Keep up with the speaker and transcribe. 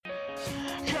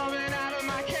Coming out of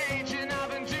my cage and I've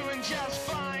been doing just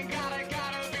fine. Gotta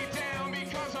be down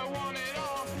because I want it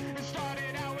all. It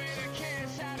started out with a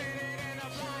kiss, how did it end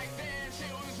up like this?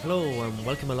 It was Hello and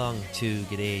welcome along to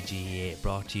G'day GEA,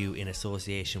 brought to you in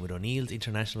association with O'Neill's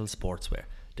International Sportswear,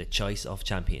 the choice of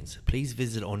champions. Please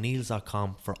visit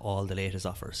o'neills.com for all the latest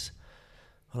offers.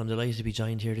 Well, I'm delighted to be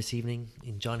joined here this evening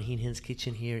in John Heenan's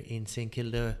kitchen here in St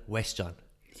Kilda West, John.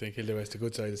 St Kilda West, the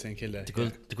good side of St Kilda.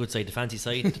 The good side, the fancy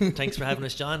side. Thanks for having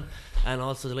us, John. And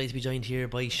also delighted to be joined here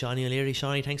by Shawnee O'Leary.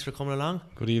 Shawnee, thanks for coming along.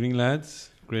 Good evening, lads.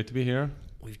 Great to be here.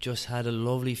 We've just had a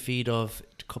lovely feed of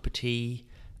a cup of tea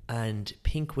and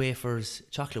pink wafers,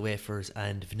 chocolate wafers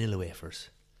and vanilla wafers.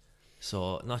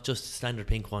 So not just standard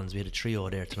pink ones, we had a trio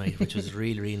there tonight, which was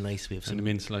really, really nice. We have some And a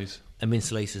mint slice. A mint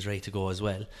slice is ready to go as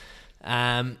well.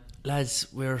 Lads,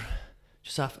 we're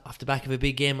just off the back of a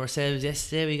big game ourselves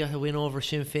yesterday. We got a win over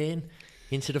Sinn Féin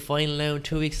into the final now in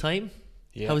 2 weeks' time.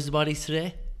 Yeah. How's the bodies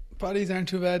today? Bodies aren't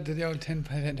too bad. The old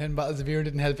 10 bottles of beer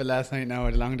didn't help it last night now. I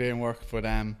had a long day in work. But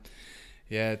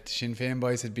yeah, the Sinn Féin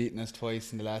boys had beaten us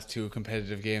twice in the last two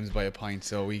competitive games by a point.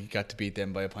 So we got to beat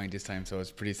them by a point this time. So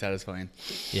it's pretty satisfying.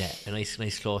 Yeah, a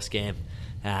nice close game.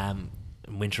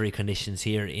 Wintry conditions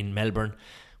here in Melbourne.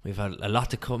 We've had a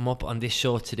lot to come up on this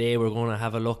show today. We're going to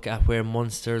have a look at where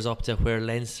Munster's up to, where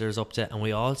Leinster's up to, and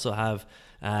we also have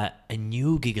a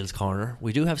new Giggles Corner.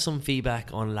 We do have some feedback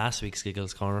on last week's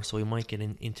Giggles Corner, so we might get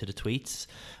into the tweets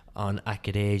on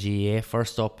 @GA.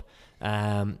 First up,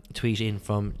 tweet in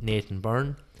from Nathan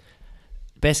Byrne.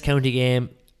 Best county game,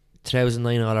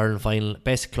 2009 All-Ireland final.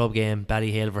 Best club game,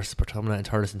 Ballyhale versus Portumna in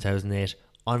Thurles in 2008.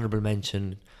 Honourable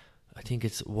mention, I think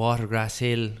it's Watergrass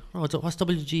Hill. Oh, what's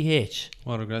WGH?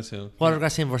 Watergrass Hill.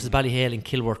 Watergrass Hill versus Ballyhale in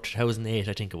Kilworth 2008,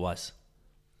 I think it was.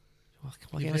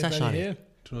 What game was that, Sean?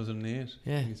 2008.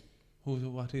 Yeah.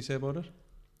 What do you say about it?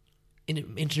 In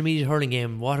an intermediate hurling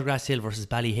game, Watergrass Hill versus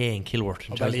Ballyhay in Kilworth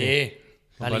in 2008.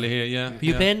 Ballyhay, yeah. Were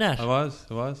you playing that? I was.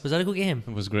 Was that a good game?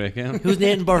 It was a great game. Who's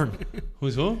Nathan Byrne?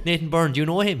 Who's who? Nathan Byrne, do you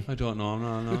know him? I don't know,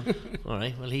 no.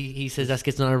 Alright, well he says that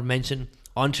gets another mention.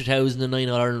 On 2009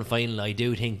 All-Ireland final, I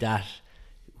do think that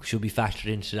should be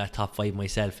factored into that top five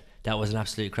myself. That was an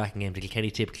absolute cracking game. The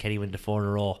Kilkenny tip, Kilkenny win the 4 in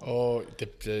a row. Oh,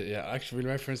 yeah, actually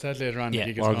we'll reference that later on. Yeah,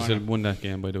 Watergrass Hill won that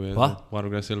game, by the way. What?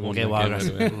 Watergrass Hill won Okay, that Watergrass.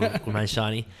 game, by the way. Good man,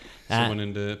 Shawnee. Someone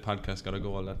in the podcast got a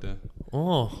goal that day.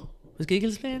 Oh, was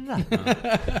Giggles playing that?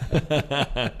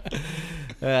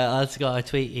 Also got a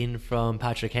tweet in from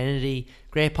Patrick Kennedy.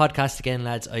 Great podcast again,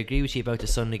 lads. I agree with you about the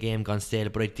Sunday game gone stale,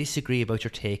 but I disagree about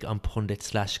your take on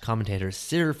pundits/commentators.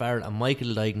 Cyril Farrell and Michael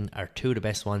Lydon are two of the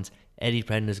best ones. Eddie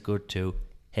Brennan is good too.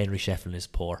 Henry Shefflin is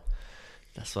poor.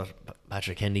 That's what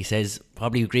Patrick Kennedy says.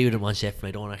 Probably agree with him on Shefflin.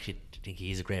 I don't actually think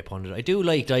he's a great pundit. I do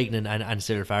like Duignan and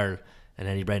Cyril Farrell and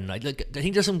Eddie Brennan. I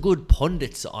think there's some good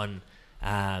pundits on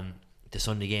the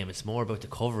Sunday game. It's more about the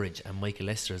coverage, and Michael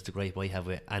Lester is the great I have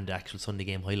with, and the actual Sunday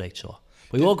game highlight show.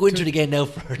 We won't go into it again now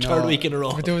for a third week in a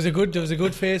row. But there was a good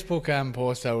Facebook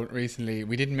post out recently.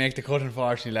 We didn't make the cut,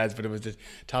 unfortunately, lads, but it was the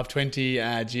top 20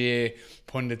 GA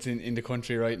pundits in the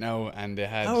country right now, and they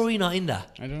had. How are we not in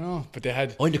that? I don't know, but they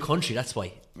had. Oh, in the country, that's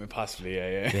why. Possibly,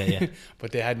 yeah. Yeah.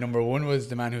 But they had number one was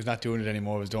the man who's not doing it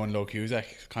anymore, was Donal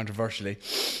Cusack, controversially.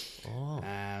 Oh.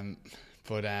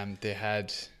 But they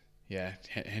had. Yeah,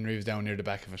 Henry was down near the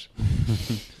back of it.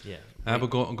 Yeah. But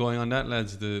going on that,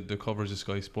 lads, the coverage of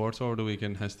Sky Sports over the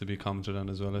weekend has to be commented on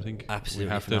as well, I think. Absolutely.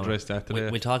 We have to address that today.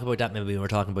 We'll talk about that maybe when we're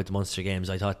talking about the Munster games.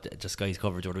 I thought the Sky's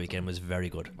coverage over the weekend was very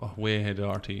good. Oh, way ahead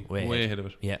of RT. Way ahead of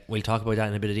it. Yeah, we'll talk about that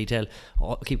in a bit of detail.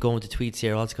 I'll keep going with the tweets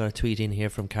here. Also got a tweet in here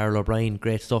from Carol O'Brien.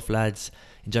 Great stuff, lads.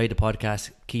 Enjoyed the podcast.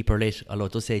 Keep her lit. Although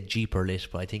it does say Jeeper lit,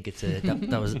 but I think it's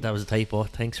that was a typo.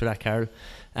 Thanks for that, Carol.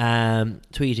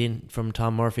 Tweet in from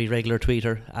Tom Murphy, regular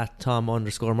tweeter at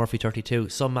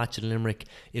Tom_Murphy32. Some match in Limerick.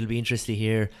 It'll be interesting to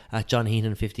hear at John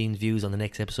Heenan 15's views on the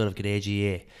next episode of G'day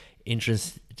GA.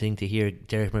 Interesting to hear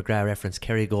Derek McGrath reference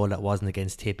Kerry goal that wasn't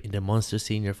against Tip in the Munster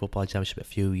Senior Football Championship a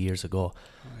few years ago.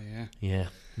 Oh yeah.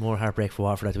 More heartbreak for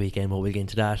Waterford that weekend, but we'll get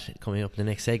into that coming up in the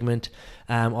next segment.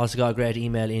 Also got a great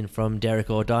email in from Derek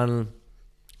O'Donnell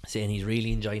saying he's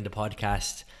really enjoying the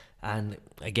podcast, and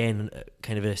again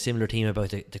kind of a similar theme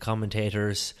about the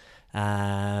commentators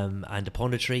and the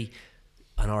punditry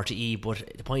on RTE.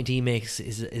 But the point he makes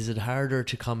is it harder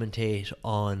to commentate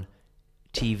on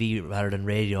TV rather than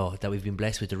radio, that we've been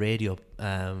blessed with the radio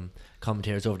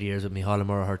commentators over the years with Micheál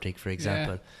Murray, for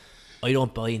example. I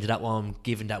don't buy into that one,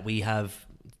 given that we have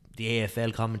the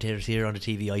AFL commentators here on the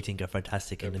TV. I think are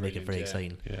fantastic and they make it very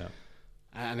exciting. Yeah.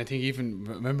 And I think even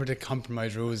remember the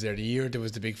compromise rules there. The year there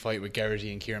was the big fight with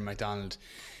Garrity and Kieran MacDonald,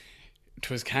 it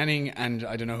was Canning, and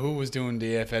I don't know who was doing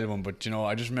the AFL one, but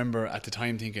I just remember at the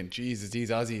time thinking, Jesus, these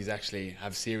Aussies actually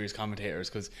have serious commentators,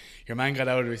 because your man got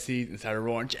out of his seat and started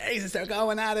roaring, Jesus, they're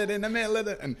going at it in the middle of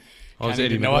it, and Oh, it's Canning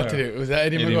Eddie didn't know what to Maguire. do. Was that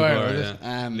Eddie Maguire? Was it?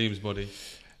 Yeah. Liam's buddy.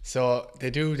 So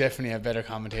they do definitely have better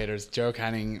commentators. Joe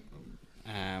Canning,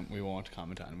 we won't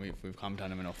comment on. We've commented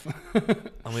on him enough.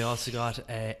 And we also got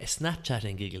a Snapchat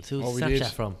in Giggles. Who's Oh, we Snapchat did.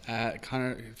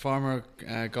 from? Former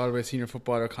Galway senior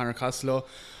footballer Conor Costello,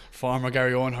 former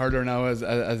Gary Owen hurler now as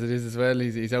it is as well.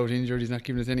 He's out injured. He's not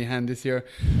giving us any hand this year.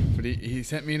 But he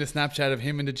sent me in a Snapchat of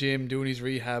him in the gym doing his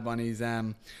rehab on his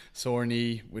sore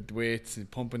knee with weights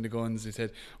and pumping the guns. He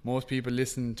said most people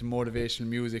listen to motivational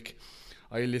music.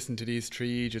 I listen to these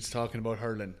three idiots talking about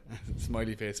hurling.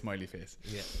 Smiley face, smiley face.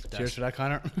 Yeah. Cheers for that,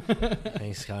 Connor.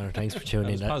 Thanks, Connor. Thanks for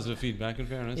tuning That's in. positive feedback, in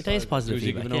fairness. It is positive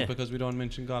Usually feedback, given yeah. up because we don't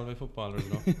mention Galway footballers,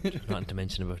 no. Nothing to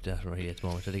mention about that right at the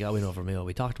moment. They got a win over Mayo.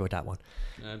 We talked about that one.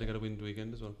 They got a win the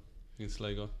weekend as well against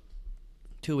Sligo.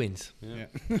 2 wins. Yeah.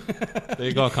 There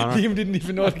you go, Connor. Liam didn't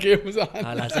even know the game was on.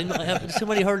 Ah, lads, there's too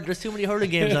many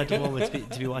hurling games at the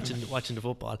moment to be watching the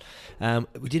football.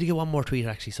 We did get one more tweet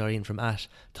actually, sorry, in from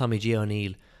 @Tommy G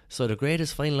O'Neill. So the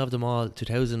greatest final of them all,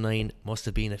 2009, must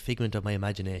have been a figment of my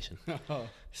imagination.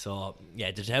 So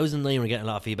yeah, the 2009 we're getting a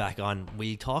lot of feedback on.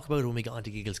 We'll talk about it when we get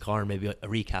onto Giggles Corner, maybe a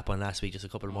recap on last week, just a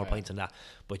couple of more points on that.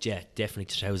 But yeah, definitely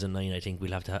 2009. I think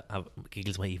we'll have to have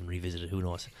Giggles might even revisit it. Who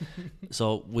knows?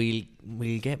 So we'll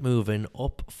get moving.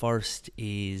 Up first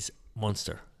is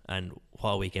Munster and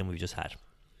what weekend we've just had.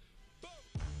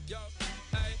 Yo,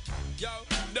 hey, yo,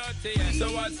 dirty. So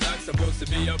what's that supposed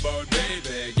to be about,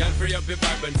 baby? Girl, free up your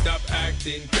vibe and stop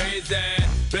acting crazy.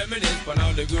 Reminisce on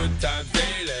all the good times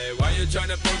daily. Why you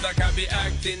tryna pose like I be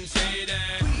acting shady?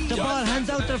 The ball hands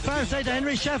out to the far side to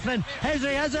Henry Shefflin.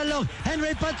 Henry has a look.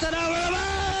 Henry puts it over the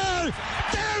ball.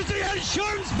 There's the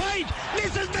insurance point.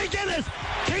 Mrs. McGuinness.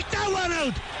 Kick that one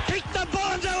out. Kick the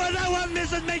bones out of that one,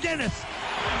 Mrs. McGuinness.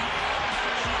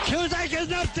 Cusack is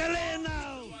not delaying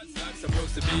now. What's that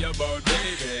supposed to be about,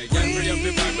 baby? Girl, free up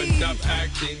your vibe and stop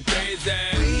acting crazy.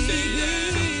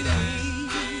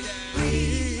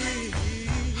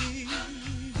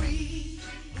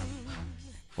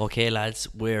 Okay,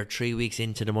 lads, we're 3 weeks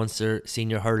into the Munster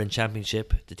Senior Hurling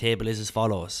Championship. The table is as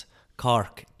follows: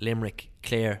 Cork, Limerick,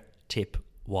 Clare, Tip,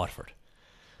 Waterford.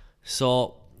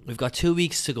 So we've got 2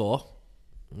 weeks to go.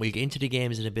 We'll get into the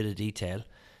games in a bit of detail,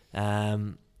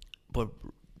 but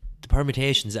the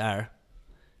permutations are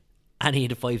any of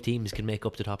the 5 teams can make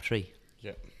up the top 3.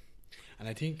 Yeah, and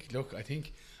I think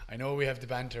I know we have the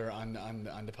banter on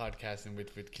the podcast and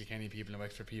with Kilkenny people and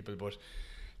Wexford people, but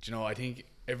I think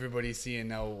everybody's seeing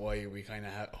now why we kind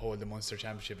of hold the Munster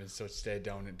Championship in such stead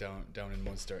down in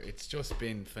Munster. It's just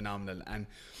been phenomenal, and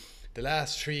the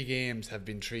last 3 games have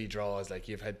been 3 draws. Like,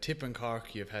 you've had Tip and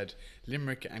Cork, you've had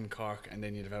Limerick and Cork, and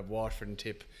then you've had Waterford and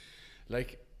Tip.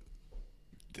 Like,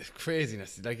 the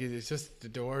craziness, like, it's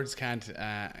just the words can't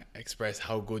express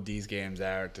how good these games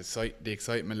are. The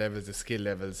excitement levels, the skill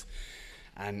levels,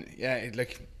 and yeah,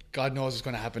 God knows what's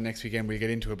going to happen next weekend. We'll get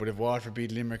into it, but if Waterford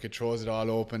beat Limerick, it throws it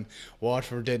all open.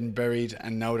 Waterford were dead and buried,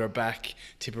 and now they're back.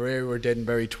 Tipperary were dead and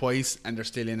buried twice, and they're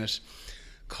still in it.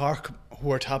 Cork, who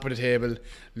are top of the table,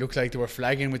 looked like they were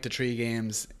flagging with the 3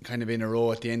 games kind of in a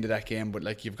row at the end of that game, but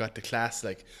like, you've got the class.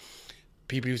 Like,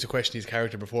 people used to question his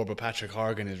character before, but Patrick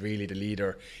Horgan is really the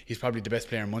leader. He's probably the best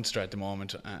player in Munster at the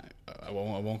moment. I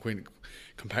won't go in,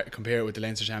 compare it with the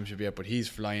Leinster Championship yet, but he's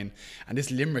flying. And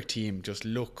this Limerick team just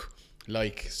look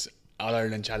like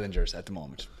All-Ireland challengers at the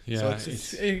moment. Yeah, so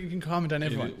you can comment on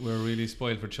everyone. We're really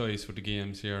spoiled for choice for the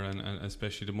games here, and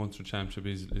especially the Munster Championship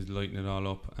is lighting it all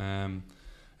up.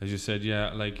 As you said,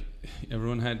 yeah, like,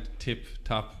 everyone had Tip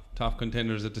top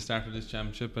contenders at the start of this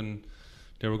championship, and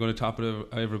they were going to top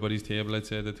of everybody's table. I'd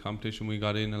say that the competition we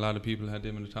got in, a lot of people had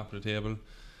them on the top of the table.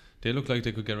 They look like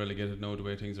they could get relegated now, the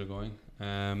way things are going.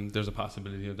 There's a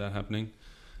possibility of that happening.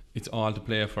 It's all to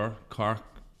play for. Cork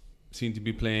seem to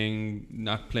be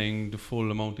not playing the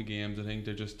full amount of games. I think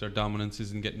their dominance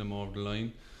isn't getting them over the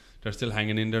line. They're still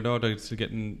hanging in there though. They're still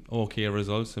getting okay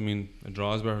results. I mean, a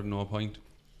draw is better than no point.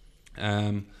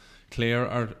 Clare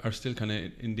are still kind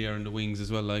of in there in the wings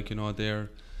as well. Like,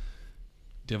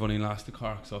 they've only lost to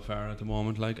Cork so far at the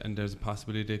moment. Like, and there's a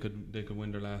possibility they could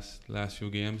win their last few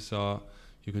games. So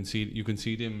you can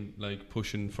see them like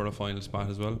pushing for a final spot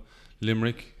as well.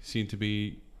 Limerick seem to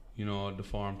be the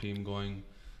form team going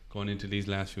into these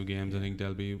last few games. I think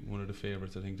they'll be one of the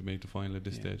favourites, I think, to make the final at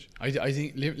this stage. I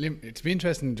think it's been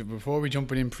interesting before we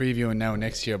jump in previewing now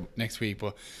next week,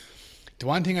 but the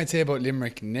one thing I'd say about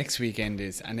Limerick next weekend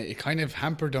is, and it kind of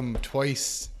hampered them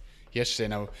twice yesterday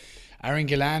now, Aaron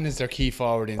Gillan is their key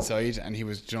forward inside, and he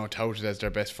was touted as their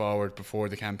best forward before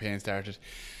the campaign started.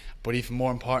 But even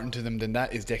more important to them than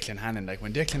that is Declan Hannon. Like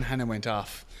when Declan Hannon went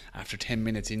off after 10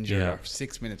 minutes injured or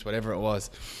 6 minutes, whatever it was,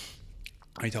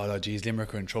 I thought, oh geez,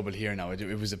 Limerick are in trouble here now.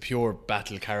 It was a pure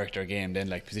battle character game then.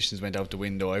 Like positions went out the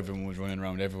window, everyone was running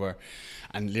around everywhere,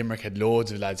 and Limerick had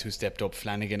loads of lads who stepped up.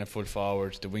 Flanagan at full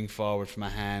forward, the wing forward from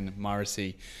Mahan,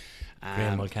 Morrissey,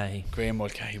 Graham Mulcahy. Graham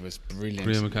Mulcahy was brilliant.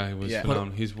 Graham Mulcahy was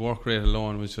phenomenal. His work rate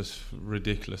alone was just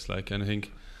ridiculous. Like, and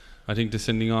I think the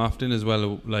sending off then as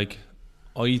well. Like,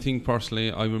 I think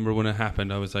personally, I remember when it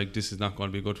happened, I was like, this is not going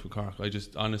to be good for Cork. I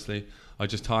just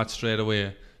thought straight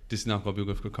away, this is not going to be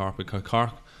good for Cork, because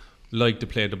Cork like to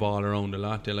play the ball around a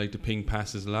lot. They like to ping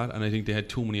passes a lot, and I think they had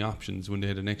too many options when they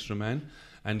had an extra man,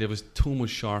 and there was too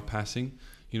much sharp passing,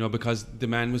 because the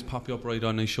man was popping up right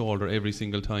on his shoulder every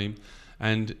single time,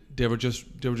 and they were just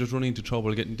running into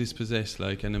trouble, getting dispossessed,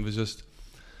 like, and it was just,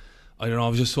 I don't know,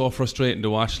 it was just so frustrating to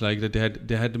watch, like, that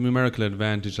they had the numerical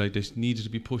advantage, like, they needed to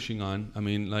be pushing on. I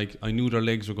mean, like, I knew their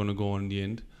legs were going to go in the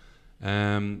end.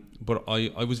 But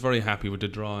I was very happy with the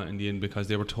draw in the end, because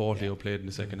they were totally outplayed in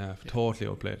the second half. Totally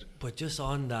outplayed. But just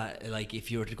on that, like, if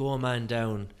you were to go a man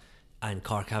down and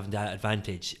Cork having that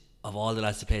advantage, of all the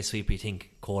lads to play sweep, you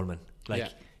think Coleman,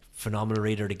 like, phenomenal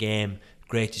reader of the game,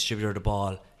 great distributor of the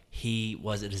ball. He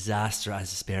was a disaster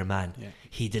as a spare man.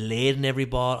 He delayed in every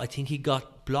ball. I think he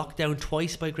got blocked down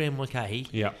twice by Graham Mulcahy.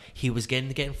 He was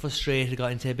getting frustrated,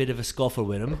 got into a bit of a scuffle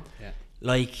with him.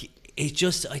 Like, it's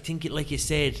just, I think, like you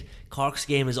said, Cork's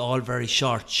game is all very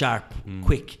short, sharp,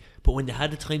 quick. But when they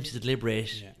had the time to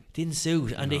deliberate, didn't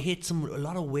suit, and they hit a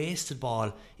lot of wasted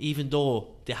ball, even though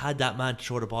they had that man to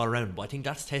throw the ball around. But I think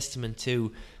that's testament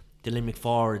to the Limerick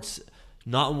forwards,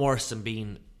 not worse than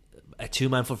being a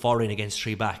 2-man foot forward against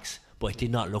 3 backs. But it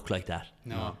did not look like that.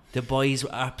 No. The boys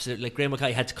were absolutely, like, Graham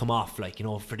Mulcahy had to come off, like,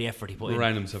 for the effort he put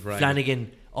in.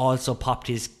 Flanagan also popped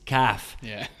his calf.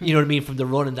 You know what I mean, from the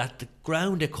run, and that the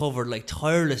ground they covered, like,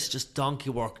 tireless, just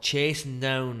donkey work, chasing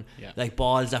down like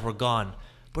balls that were gone.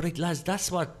 But, like, lads,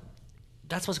 that's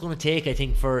what's going to take, I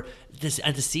think, for this,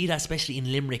 and to see that, especially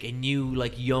in Limerick, a new,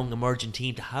 like, young emerging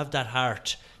team, to have that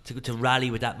heart to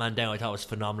rally with that man down, I thought was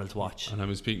phenomenal to watch. And I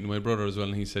was speaking to my brother as well,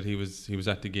 and he said he was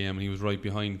at the game, and he was right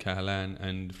behind Cahalane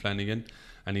and Flanagan,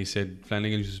 and he said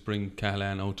Flanagan just bring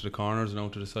Cahalane out to the corners and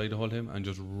out to the side the whole time, and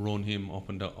just run him up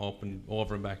and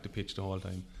over and back the pitch the whole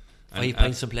time. 5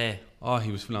 points in play. Oh,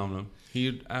 he was phenomenal.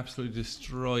 He absolutely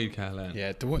destroyed Cahalane.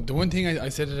 Yeah, the one thing I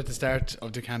said it at the start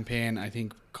of the campaign, I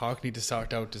think Cork need to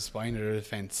sort out the spine of their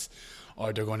defence,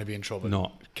 or they're going to be in trouble.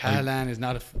 No, Cahalane is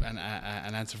not an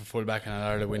answer for fullback in an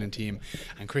Ireland winning team,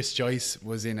 and Chris Joyce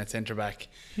was in at centre back.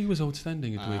 He was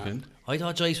outstanding at the weekend. I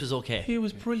thought Joyce was okay. He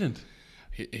was brilliant.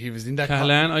 He was in that.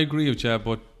 Cahalane, I agree with you,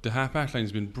 but the half back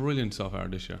line's been brilliant so far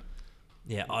this year.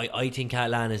 Yeah, I think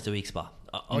Cahalane is the weak spot.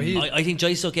 I think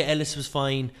Joyce okay, Ellis was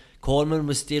fine. Coleman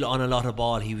was still on a lot of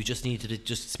ball. He just needed to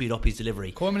just speed up his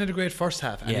delivery. Coleman had a great first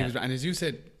half, and as you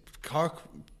said, Cork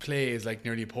play is like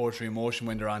nearly poetry in motion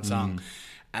when they're on song,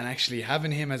 and actually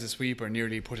having him as a sweeper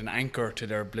nearly put an anchor to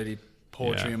their bloody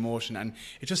poetry in motion, and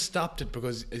it just stopped it,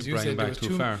 because as you said, there was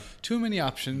too many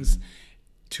options,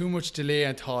 too much delay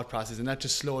and thought process, and that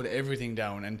just slowed everything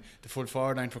down. And the full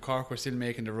forward line for Cork were still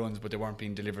making the runs, but they weren't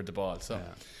being delivered the ball. So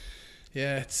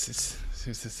it's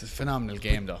a phenomenal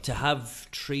game though. To have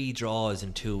 3 draws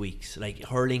in 2 weeks, like,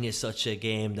 hurling is such a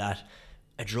game that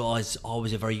a draw is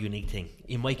always a very unique thing.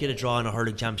 You might get a draw in a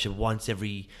hurling championship once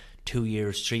every 2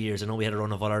 years, 3 years. I know we had a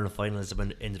run of All-Ireland finals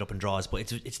that ended up in draws,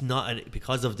 but it's not,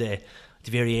 because of the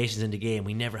variations in the game,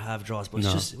 we never have draws. But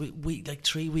it's just we like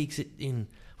 3 weeks in,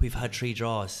 we've had 3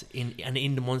 draws in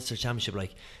the Munster Championship.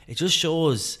 Like, it just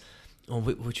shows,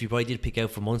 which we probably did pick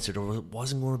out for Munster, there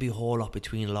wasn't going to be a whole lot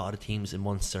between a lot of teams in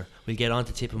Munster. We'll get on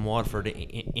to Tip and Waterford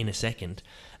in a second,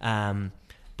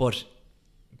 but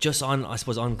just on, I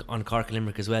suppose, on Cork and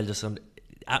Limerick as well, just on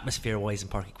atmosphere wise in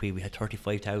Páirc Uí Chaoimh, we had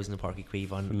 35,000 in Páirc Uí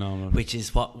Chaoimh, which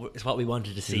is what we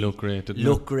wanted to see. Look great,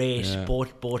 Yeah.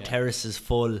 Both terraces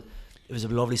full. It was a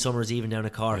lovely summer's even down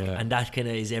at Cork, and that kind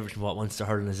of is everything what Munster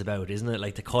hurling is about, isn't it?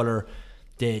 Like the colour,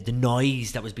 the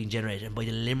noise that was being generated, and by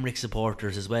the Limerick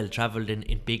supporters as well, travelled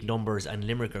in big numbers, and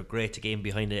Limerick are great to get in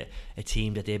behind a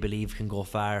team that they believe can go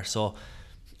far. So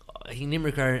I think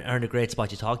Limerick are in a great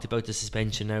spot. You talked about the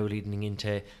suspension now leading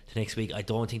into next week. I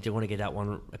don't think they're going to get that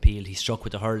one appealed. He struck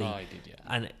with the hurley. Oh, he did, yeah.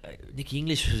 And Nicky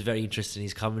English was very interested in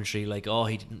his commentary. Like, oh,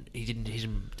 he didn't hit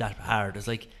him that hard. It's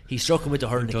like he struck him with the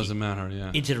hurley. It doesn't matter,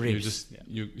 yeah. Into the ribs. You just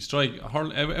you strike.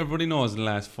 Everybody knows in the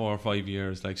last 4 or 5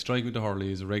 years, like strike with the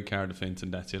hurley is a red card offence,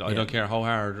 and that's it. I don't care how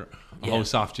hard or how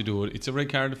soft you do it. It's a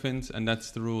red card offence, and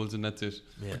that's the rules, and that's it.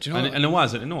 Yeah. But you know And it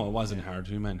wasn't. No, it wasn't hard.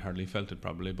 Your man hardly felt it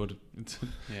probably, but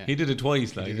he did it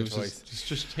twice. Like did it it was twice.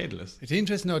 just headless. It's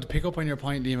interesting though to pick up on your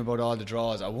point, Liam, about all the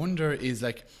draws. I wonder is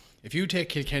like if you take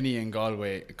Kilkenny and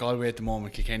Galway at the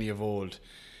moment, Kilkenny of old,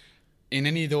 in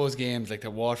any of those games, like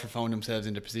that Waterford found themselves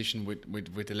in the position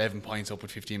with 11 points up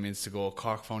with 15 minutes to go.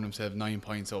 Cork found themselves 9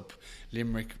 points up.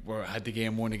 Limerick had the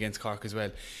game won against Cork as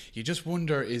well. You just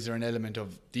wonder, is there an element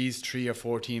of these 3 or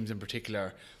 4 teams in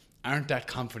particular aren't that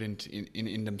confident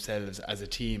in themselves as a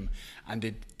team,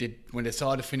 and they when they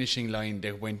saw the finishing line,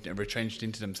 they went and retrenched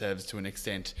into themselves to an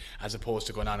extent, as opposed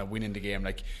to going on and winning the game.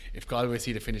 Like if Galway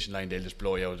see the finishing line, they'll just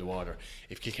blow you out of the water.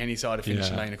 If Kilkenny saw the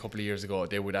finishing line a couple of years ago,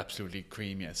 they would absolutely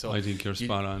cream you. So I think you're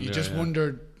spot on. You there, just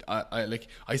wondered.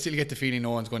 I still get the feeling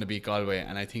no one's going to beat Galway,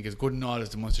 and I think as good and all as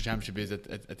the Munster Championship is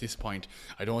at this point,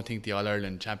 I don't think the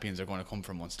All-Ireland champions are going to come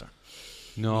from Munster.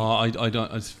 No, I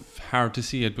don't. It's hard to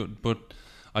see it, but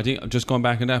I think just going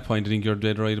back on that point, I think you're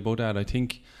dead right about that. I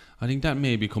think that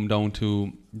maybe come down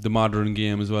to the modern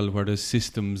game as well, where there's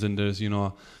systems and there's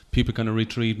people kind of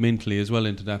retreat mentally as well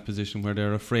into that position where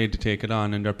they're afraid to take it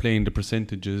on and they're playing the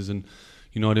percentages, and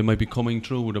they might be coming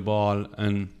through with the ball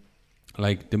and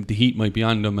like the heat might be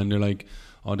on them, and they're like,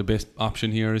 oh, the best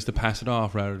option here is to pass it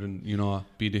off rather than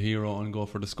be the hero and go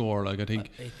for the score. Like I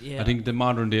think the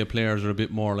modern day players are a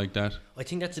bit more like that. I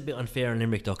think that's a bit unfair in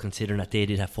Limerick though, considering that they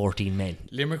did have 14 men.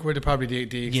 Limerick were probably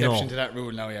the exception to that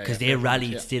rule now, because they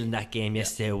rallied still in that game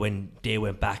yesterday when they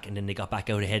went back and then they got back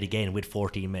out ahead again with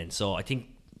 14 men. So I think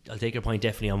I'll take your point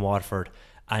definitely on Waterford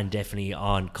and definitely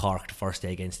on Cork the first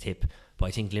day against Tip. But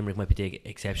I think Limerick might be the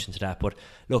exception to that. But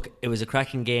look, it was a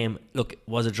cracking game. Look,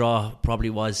 was a draw,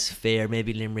 probably was fair.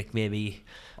 Maybe Limerick, maybe.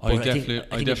 I definitely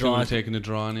would have taken a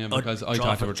draw on him because I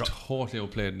thought they were totally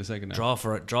outplayed in the second half.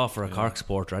 Draw for a Cork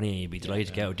supporter anyway. You'd be delighted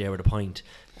to get out there with a point.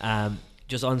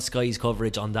 Just on Sky's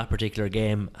coverage on that particular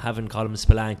game, having Colm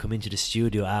Spillane come into the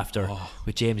studio after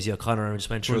with James O'Connor and just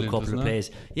went through a couple of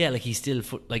plays. Yeah, like he still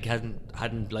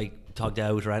hadn't like tugged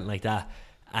out or anything like that.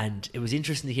 And it was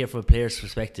interesting to hear from a player's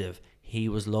perspective. He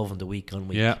was loving the week on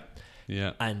week.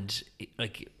 Yeah. And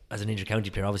like as an inter-county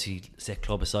player, obviously set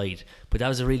club aside, but that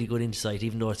was a really good insight.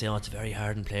 Even though it's it's very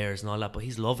hard on players and all that, but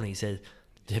he's loving it. He said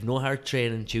they have no hard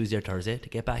training Tuesday or Thursday to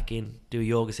get back in, do a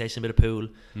yoga session, a bit of pool,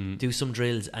 do some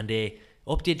drills, and they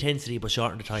up the intensity but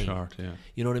shorten the time.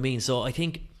 You know what I mean? So I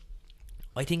think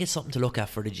it's something to look at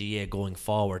for the GA going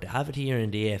forward. To have it here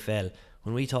in the AFL,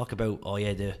 when we talk about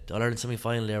the All-Ireland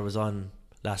semi-final there was on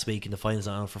last week and the final's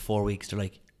not on for 4 weeks, they're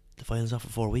like, the final's not for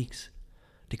 4 weeks.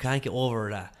 They can't get over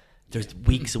that. There's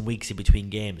weeks and weeks in between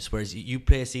games, whereas you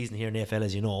play a season here in the AFL,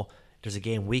 as you know, there's a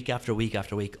game week after week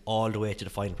after week all the way to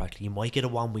the final practically. You might get a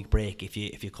 1 week break if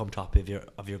you come top of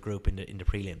your group in the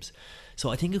prelims. So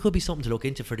I think it could be something to look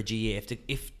into for the GA.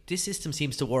 If this system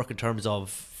seems to work in terms of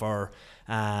for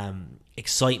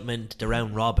excitement, the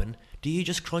round robin, do you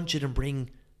just crunch it and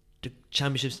bring the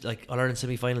championships like All-Ireland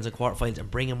semi-finals and quarterfinals and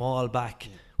bring them all back,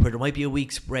 where there might be a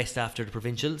week's rest after the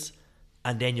provincials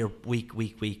and then you're week.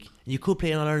 You could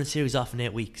play an All-Ireland series off in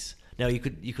 8 weeks. Now you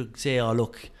could say, oh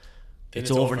look, it's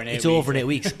over in 8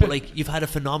 weeks, but like you've had a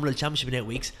phenomenal championship in 8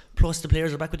 weeks, plus the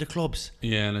players are back with their clubs.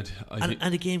 Yeah,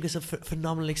 and the game gets a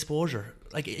phenomenal exposure.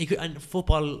 Like and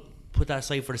football, put that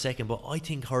aside for a second, but I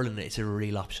think hurling it's a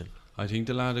real option. I think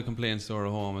the lot of complaints to our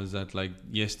home is that, like,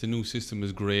 yes, the new system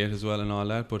is great as well and all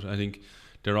that, but I think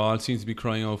they're all seems to be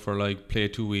crying out for like play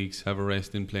 2 weeks, have a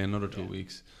rest, and play another 2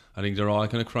 weeks. I think they're all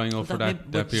kind of crying out for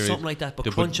that period. Something like that,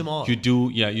 but crunch them all. You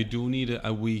do need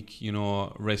a week,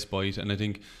 respite, and I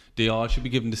think they all should be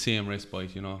given the same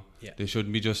respite. They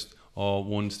shouldn't be just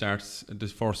one starts the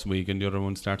first week and the other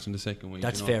one starts in the second week.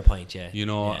 That's a fair point. Yeah.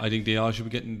 I think they all should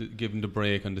be given the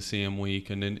break on the same week,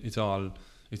 and then it's all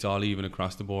even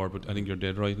across the board. But I think you're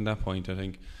dead right in that point. I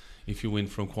think if you win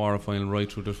from quarter-final right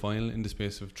through the final in the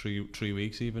space of three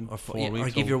weeks even, or 4 weeks, or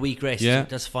give your week rest,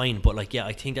 that's fine. But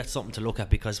I think that's something to look at,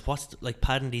 because what's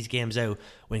padding these games out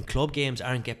when club games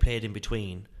aren't get played in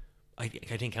between. I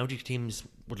think county teams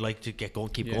would like to keep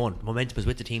going. Momentum is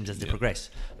with the teams as they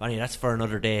progress. But anyway, that's for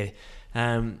another day.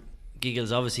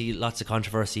 Giggles, obviously lots of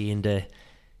controversy in the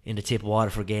Tip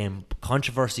Waterford game.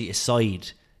 Controversy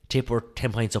aside, Tip were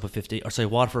 10 points up at 50, or sorry,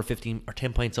 Waterford 15 or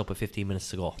 10 points up at 15 minutes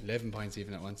to go. 11 points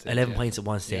even at one stage. 11 points at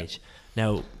one stage.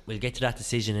 Now, we'll get to that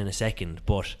decision in a second,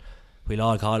 but we'll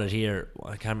all call it here.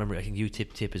 I can't remember. I think you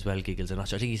tipped Tip as well, Giggles. I'm not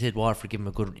sure. I think you said Waterford give him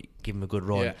a good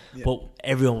run. Yeah. But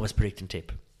everyone was predicting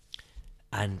Tip.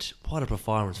 And what a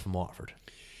performance from Waterford.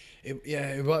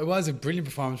 It was a brilliant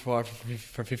performance for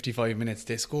 55 minutes.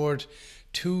 They scored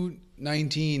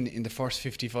 219 in the first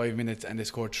 55 minutes and they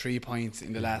scored 3 points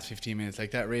in the last 15 minutes.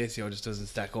 Like, that ratio just doesn't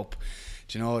stack up.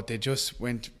 Do you know, they just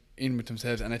went in with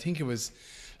themselves, and I think it was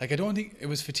like, I don't think it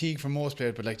was fatigue for most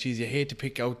players, but like, geez, you hate to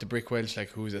pick out the Brick Welsh, like,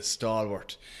 who's a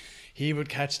stalwart. He would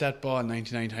catch that ball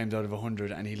 99 times out of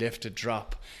 100 and he left it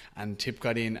drop, and Tip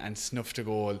got in and snuffed a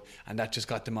goal, and that just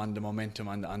got them on the momentum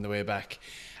on the way back.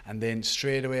 And then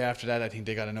straight away after that, I think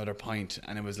they got another point,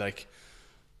 and it was like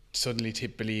suddenly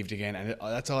Tip believed again, and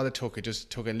that's all it took. It just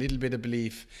took a little bit of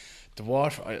belief. The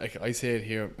Waterford, like I say it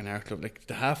here in our club, like,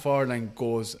 the half forward line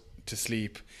goes to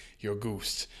sleep, you're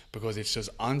goosed, because it's just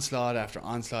onslaught after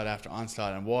onslaught after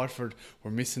onslaught. And Waterford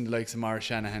were missing the likes of Maurice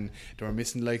Shanahan, they were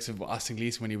missing the likes of Austin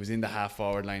Gleeson when he was in the half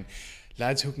forward line.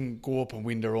 Lads who can go up and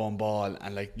win their own ball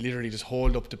and like literally just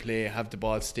hold up the play, have the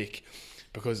ball stick.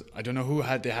 Because I don't know who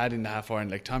they had in the half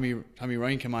forward. Like, Tommy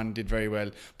Ryan came on and did very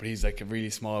well, but he's like a really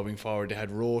small wing forward. They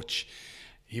had Roach,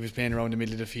 he was playing around the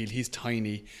middle of the field, he's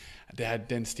tiny. They had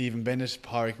then Stephen Bennett,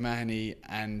 Pádraig Mahoney,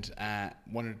 and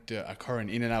one of the Curran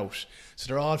in and out. So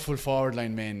they're all full forward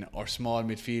line men or small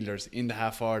midfielders in the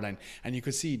half forward line. And you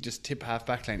could see just Tip half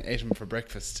back line ate them for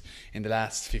breakfast in the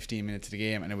last 15 minutes of the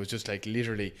game. And it was just like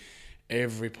literally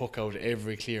every puck out,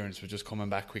 every clearance was just coming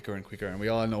back quicker and quicker. And we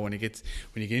all know when you get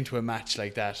into a match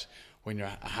like that, when your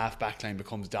half back line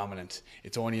becomes dominant,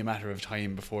 it's only a matter of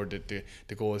time before the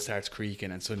goal starts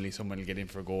creaking and suddenly someone will get in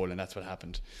for a goal, and that's what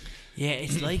happened. Yeah,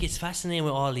 it's fascinating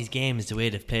with all these games, the way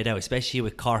they've played out, especially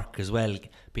with Cork as well,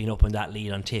 being up on that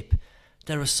lead on Tip.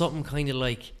 There was something kind of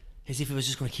like as if it was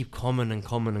just going to keep coming and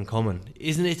coming and coming.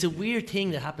 Isn't it? It's a weird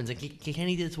thing that happens. Like,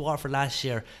 Kilkenny did it to Waterford last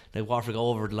year. Like, Waterford got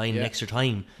over the line in extra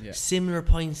time. Yeah. Similar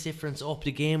points difference up.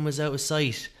 The game was out of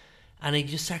sight. And you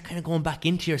just start kind of going back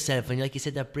into yourself. And like you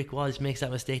said, that Brick Walsh makes that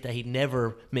mistake that he'd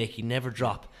never make, he'd never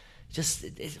drop. Just,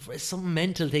 it's some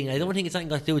mental thing. I don't think it's anything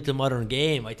got to do with the modern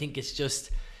game. I think it's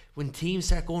just when teams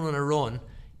start going on a run,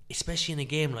 especially in a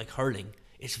game like hurling,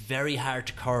 it's very hard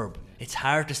to curb. It's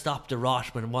hard to stop the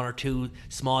rot when one or two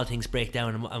small things break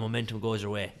down and momentum goes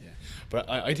your way. Yeah. But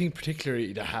I think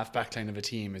particularly the half-back line of a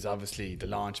team is obviously the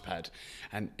launch pad.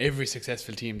 And every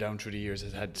successful team down through the years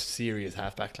has had serious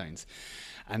half-back lines.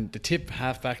 And the Tip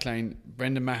half-back line,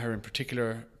 Brendan Maher in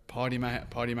particular, Paddy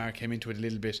Maher came into it a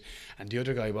little bit. And the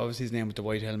other guy, what was his name with the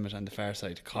white helmet on the far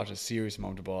side, caught a serious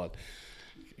amount of ball.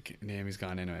 Name is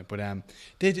gone anyway, but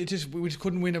we just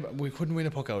couldn't win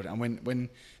a puck out. And when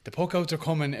the puck outs are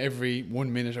coming every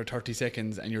 1 minute or 30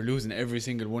 seconds and you're losing every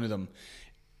single one of them,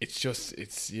 you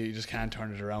just can't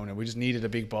turn it around. And we just needed a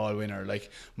big ball winner like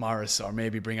Morris, or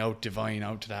maybe bring out Devine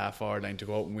out to the half forward line to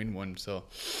go out and win one. So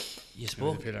you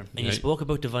spoke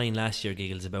about Devine last year,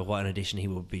 Giggles, about what an addition he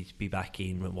would be back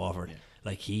in with Waterford. Yeah.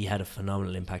 Like, he had a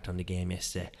phenomenal impact on the game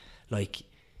yesterday. Like,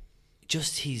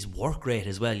 just his work rate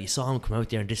as well. You saw him come out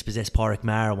there and dispossess Pádraig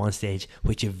Maher at one stage,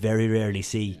 which you very rarely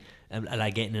see. And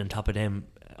like getting on top of him,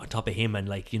 and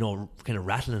like, you know, kind of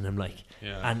rattling him, like,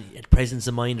 and presence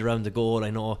of mind around the goal. I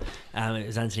know it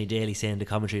was Anthony Daly saying in the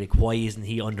commentary, like, why isn't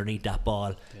he underneath that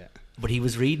ball? Yeah. But he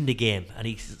was reading the game and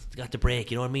he got the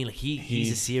break. You know what I mean? Like, he's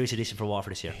a serious addition for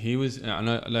Waterford this year. He was, and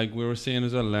like we were saying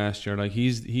as well last year, like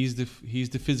he's the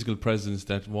physical presence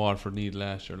that Waterford needed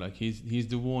last year. Like, he's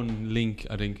the one link,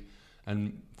 I think.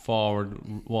 And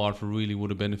forward, Waterford really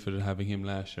would have benefited having him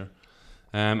last year.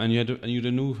 And you had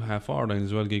a new half forward line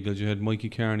as well, Giggles. You had Mikey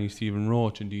Carney, Stephen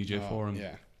Roach, and DJ Foran.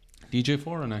 Yeah. DJ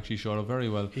Foran actually showed up very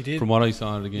well. He did, from what I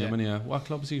saw of the game. Yeah. And what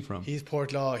club is he from? He's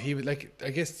Portlaw. He was like, I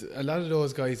guess a lot of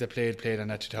those guys that played on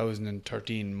that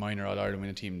 2013 minor All Ireland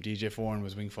winning team. DJ Foran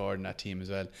was wing forward in that team as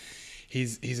well.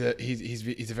 He's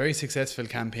a very successful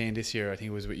campaign this year. I think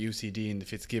it was with UCD in the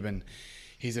Fitzgibbon.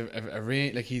 He's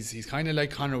he's kind of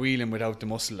like Conor Whelan without the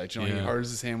muscle. Like, you know, he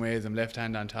hurls the same way as him, left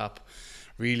hand on top,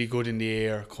 really good in the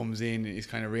air, comes in, he's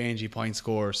kind of rangy point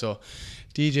scorer. So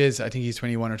DJ's, I think he's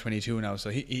 21 or 22 now,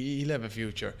 so he'll have a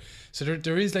future. So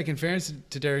there is, like, in fairness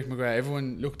to Derek McGrath,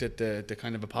 everyone looked at the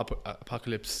kind of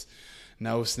apocalypse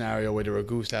now scenario where they were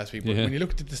goose last week, but when you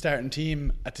looked at the starting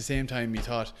team at the same time, you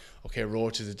thought, okay,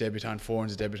 Roach is a debutant,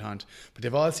 Foran's a debutant, but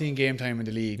they've all seen game time in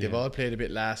the league. They've all played a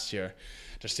bit last year.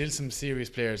 There's still some serious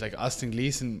players like Austin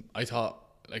Gleeson. I thought,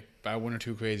 like, by one or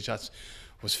two crazy shots,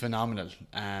 was phenomenal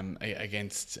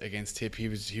against Tip. He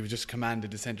was just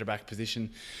commanded the centre back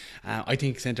position. I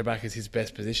think centre back is his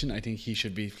best position. I think he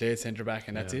should be played centre back,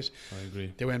 and that's it. I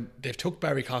agree. They've took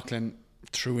Barry Coughlin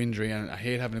through injury, and I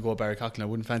hate having to go Barry Coughlin. I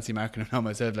wouldn't fancy marking him now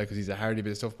myself, like, because he's a hardy bit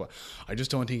of stuff, but I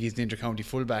just don't think he's an inter-county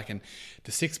fullback. And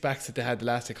the 6 backs that they had the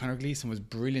last day, Conor Gleeson was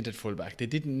brilliant at fullback. They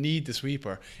didn't need the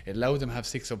sweeper. It allowed them to have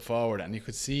 6 up forward, and you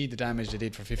could see the damage they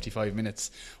did for 55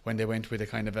 minutes when they went with a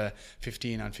kind of a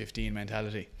 15 on 15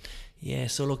 mentality. Yeah,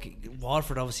 so look,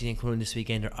 Waterford obviously in Cullen this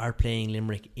weekend are playing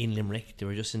Limerick in Limerick. They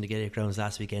were just in the Gaelic grounds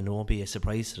last weekend. It won't be a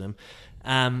surprise to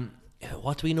them.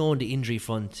 What do we know on the injury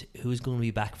front? Who's going to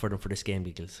be back for them for this game,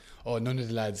 Giggles? Oh, none of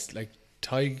the lads. Like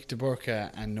Tyg de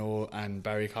Burka and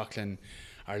Barry Coughlin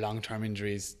are long-term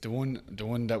injuries. The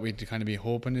one that we'd kind of be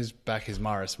hoping is back is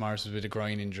Morris. Morris was with a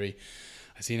groin injury.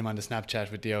 I seen him on the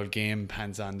Snapchat with the old game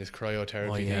pants on, this cryotherapy.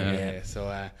 Oh, thing. yeah.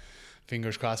 So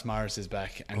fingers crossed Morris is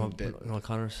back. And Noel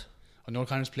Connors. Noel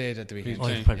Connors played at the weekend. Oh,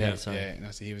 he played, sorry. Yeah,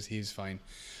 no, so he was fine.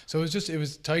 So it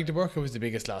was Tyg de Burka was the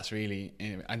biggest loss really,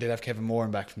 and they'd have Kevin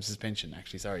Moran back from suspension.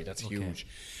 Actually, sorry, that's huge.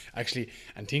 Actually,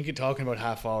 and talking about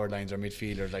half forward lines or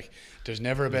midfielders, like there's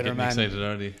never a better man. Excited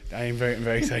already. I am very,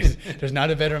 very excited. There's not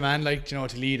a better man, like, to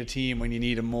lead a team when you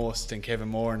need him most than Kevin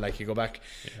Moran. Like, you go back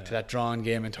to that drawn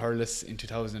game in Thurles in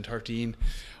 2013,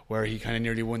 where he kind of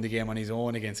nearly won the game on his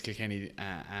own against Kilkenny.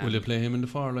 Will you play him in the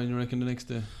far line, you reckon, the next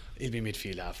day? He'll be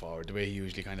midfield half forward, the way he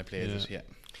usually kind of plays it. Yeah.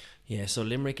 Yeah, so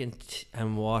Limerick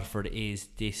and Waterford is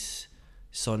this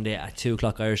Sunday at 2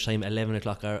 o'clock Irish time, 11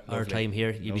 o'clock our time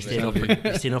here. You'll be staying up for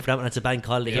that one. It's a bank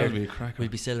holiday here. Be a cracker. We'll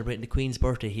be celebrating the Queen's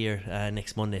birthday here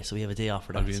next Monday, so we have a day off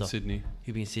for that. I'll be in Sydney.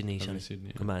 You'll be in Sydney, I'll be Sean. in Sydney,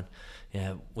 yeah. Good man.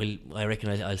 Yeah, I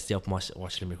reckon I'll stay up and watch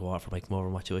Limerick and Waterford. I come over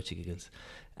and watch it with you, Giggles.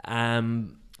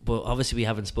 But obviously we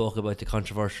haven't spoke about the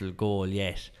controversial goal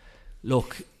yet.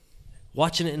 Look,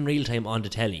 watching it in real time on the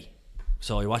telly,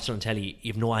 so you watch it on telly,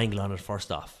 you have no angle on it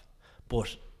first off,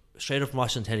 but straight up from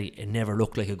watching on telly, it never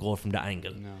looked like a goal from that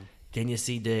angle. No. Then you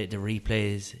see the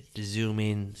replays, the zoom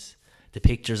ins, the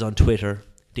pictures on Twitter,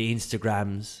 the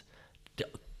Instagrams,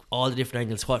 all the different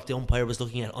angles, what the umpire was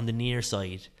looking at on the near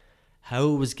side,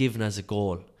 how it was given as a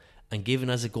goal, and given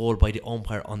as a goal by the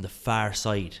umpire on the far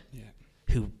side,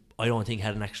 who I don't think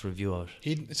had an actual view of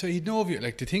it. He'd no view.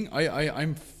 Like, the thing,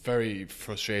 I'm very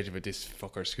frustrated with this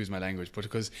fucker, excuse my language, but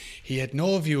because he had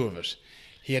no view of it.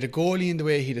 He had a goalie in the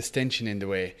way, he had a stenchion in the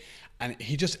way, and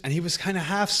he was kind of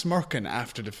half smirking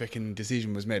after the fucking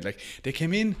decision was made. Like, they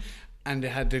came in and they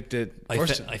had the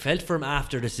first. I felt for him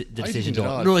after the decision. didn't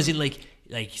at all. No, as in like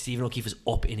Stephen O'Keefe was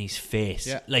up in his face.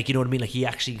 Yeah. Like, you know what I mean? Like, he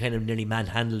actually kind of nearly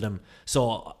manhandled him.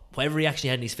 So whatever he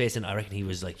actually had in his face, and I reckon he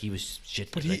was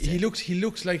shit. But he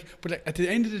looks like. But like, at the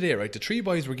end of the day, right, the three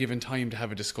boys were given time to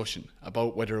have a discussion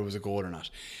about whether it was a goal or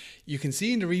not. You can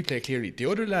see in the replay clearly the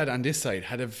other lad on this side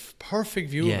had a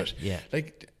perfect view of it. Yeah.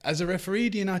 Like, as a referee,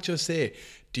 do you not just say,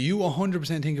 do you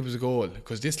 100% think it was a goal?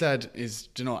 Because this lad is,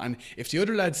 and if the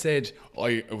other lad said,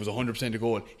 it was 100% a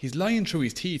goal, he's lying through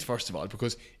his teeth, first of all,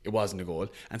 because it wasn't a goal.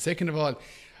 And second of all,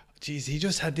 geez, he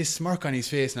just had this smirk on his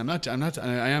face, and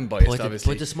I am biased,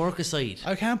 obviously. Put the smirk aside.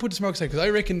 I can't put the smirk aside, because I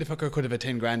reckon the fucker could have a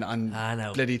 10 grand on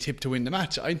no. bloody Tip to win the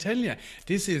match. I'm telling you,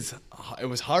 it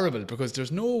was horrible, because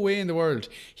there's no way in the world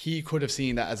he could have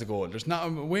seen that as a goal. There's not a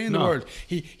way in the world.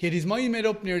 He had his mind made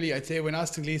up nearly, I'd say, when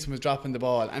Austin Gleeson was dropping the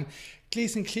ball, and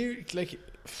Gleeson clear, like...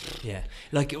 Yeah,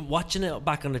 like, watching it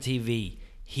back on the TV,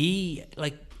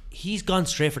 he's gone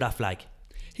straight for that flag.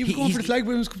 He was going for the flag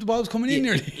when the ball was coming in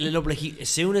nearly. Look, like, as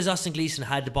soon as Austin Gleeson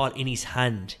had the ball in his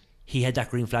hand, he had that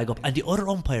green flag up, and the other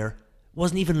umpire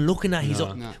wasn't even looking at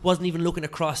wasn't even looking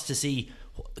across to see.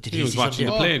 Did he was see watching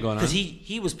the play going on, because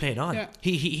he was playing on. Yeah.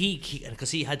 He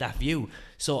because he had that view.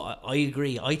 So I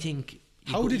agree. I think.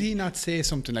 How did he not say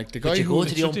something like the guy? You go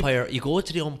to the umpire. You go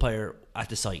to the umpire at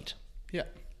the side. Yeah.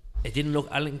 It didn't look.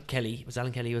 Alan Kelly was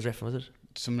refereeing, was it?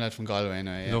 Some lad from Galway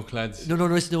now. Yeah. Look, lads. No, no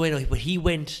way. No, but he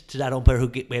went to that umpire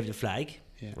who waved the flag.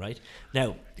 Yeah. Right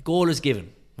now, the goal is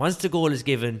given. Once the goal is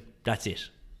given, that's it.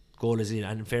 Goal is in.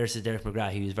 And in fairness to Derek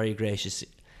McGrath, he was very gracious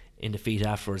in the feet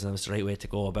afterwards, and that was the right way to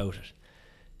go about it.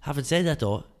 Having said that,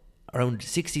 though, around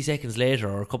 60 seconds later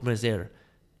or a couple minutes later,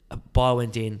 a ball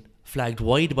went in, flagged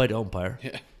wide by the umpire.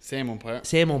 Yeah, same umpire.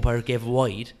 Same umpire gave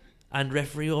wide, and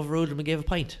referee overruled him and gave a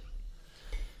pint.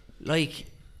 Like,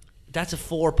 that's a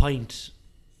 4-point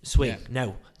swing. Yeah.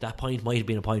 Now, that point might have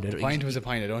been a point. The point was a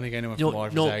point. I don't think anyone from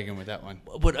Waterford was arguing with that one.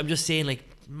 But I'm just saying, like,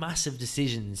 massive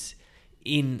decisions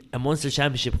in a Munster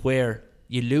Championship where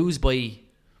you lose by,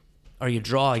 or you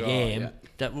draw a game,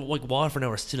 that, like, Waterford now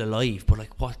are still alive, but,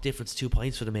 like, what difference 2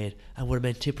 points would have made, and would have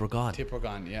meant Tip were gone. Tip were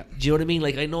gone, yeah. Do you know what I mean?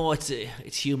 Like, I know it's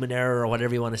human error or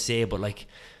whatever you want to say, but, like,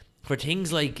 for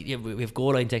things like we have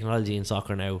goal line technology in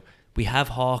soccer now. We have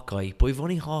Hawkeye, but we've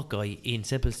only Hawkeye in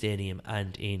Semple Stadium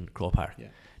and in Croke Park. Yeah.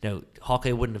 Now,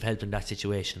 Hawkeye wouldn't have helped in that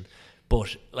situation,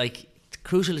 but like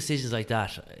crucial decisions like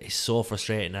that is so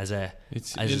frustrating as a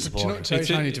supporter. Sorry,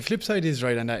 Shawnee, the flip side is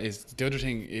right on that is the other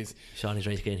thing is Shawnee's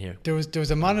right to get in here. there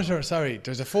was a monitor. Sorry,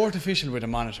 there's a fourth official with a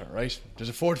monitor, right? There's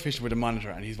a fourth official with a monitor,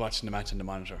 and he's watching the match on the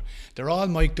monitor. They're all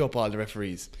mic'd up, all the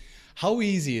referees. How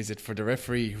easy is it for the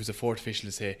referee, who's a fourth official,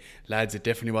 to say, "Lads, it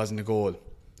definitely wasn't a goal.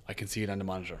 I can see it on the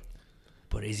monitor."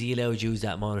 But is he allowed to use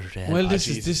that monitor to help? Well, this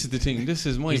is the thing. This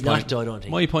is my He's point. not, though, I don't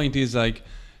think. My point is like,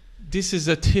 this is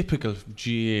a typical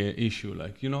GA issue.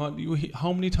 Like, you know,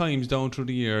 how many times down through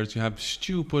the years you have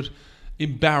stupid,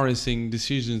 embarrassing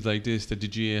decisions like this that the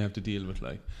GA have to deal with,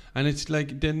 like, and it's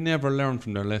like they never learn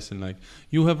from their lesson. Like,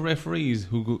 you have referees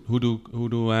who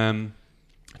do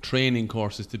training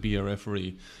courses to be a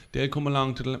referee. They'll come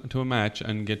along to a match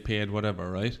and get paid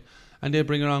whatever, right? And they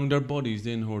bring around their buddies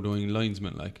then who are doing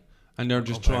linesmen, like, and they're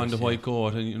just drawing the white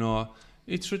coat, and you know,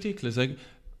 it's ridiculous. Like,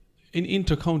 in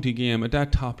inter-county game at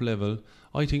that top level,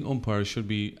 I think umpires should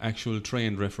be actual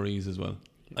trained referees as well.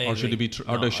 Or should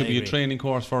there should be a training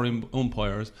course for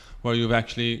umpires where you've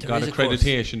actually got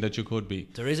accreditation that you could be.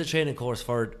 There is a training course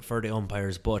for the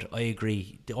umpires, but I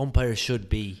agree, the umpires should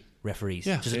be referees.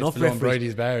 Yeah, there's It's enough below referees.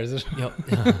 Brady's bar, is it?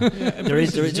 There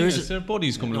is their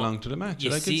buddies coming along to the match.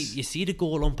 You Like, see the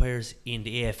goal umpires in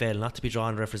the AFL, not to be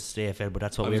drawing references to the AFL, but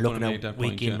that's what I we're was looking gonna at make that week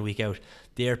point, in yeah. and week out.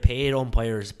 They're paid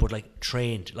umpires, but like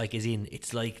trained, like as in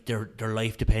it's like their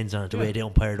life depends on it, the way they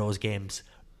umpire those games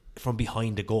from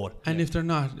behind the goal. And if they're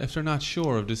not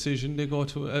sure of decision, they go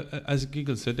to as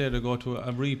Giggle said there, they go to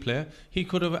a replay. He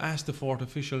could have asked the fourth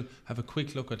official, have a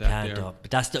quick look at that Can't there. do.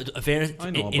 But that's the fairness. I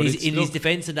know, in but his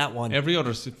defence in that one. Every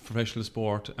other professional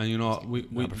sport, and you know, we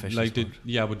professional like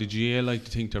sport. but the GA like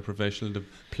to think they're professional. The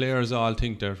players all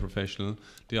think they're professional.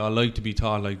 They all like to be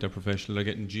taught like they're professional. They're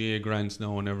getting GA grants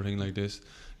now and everything like this.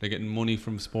 They're getting money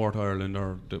from Sport Ireland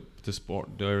or the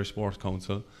Irish Sports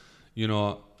Council. You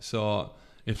know, so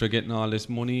if they're getting all this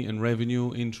money and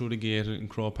revenue in through the gate in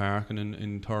Croke Park and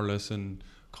in Thurles and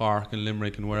Cork and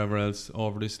Limerick and wherever else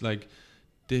over this, like,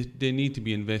 they need to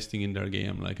be investing in their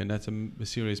game, like, and that's a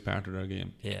serious part of their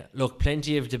game. Yeah, look,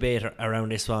 plenty of debate around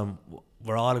this one.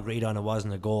 We're all agreed on it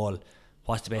wasn't a goal.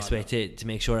 What's the best way to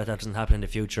make sure that doesn't happen in the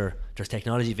future? There's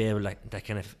technology available that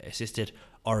kind of assist it,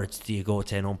 or do you go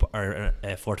to an or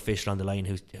a fourth official on the line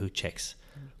who checks?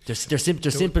 There's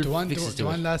simple fixes to the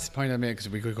one it. last point I make, because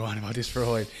we could go on about this for a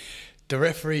while. The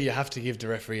referee, you have to give the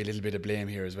referee a little bit of blame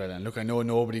here as well. And look, I know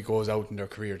nobody goes out in their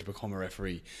career to become a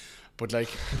referee, but like,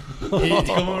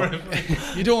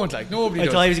 you don't, like, nobody I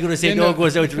does. thought he was going to say Then no one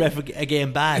goes out to ref a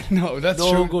game bad. No, that's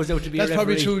no true. one goes out to be that's a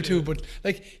referee. probably true too. But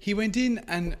like, he went in,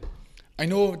 and I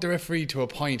know the referee to a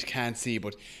point can't see,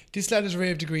 but this lad has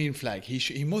waved a green flag.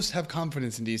 He must have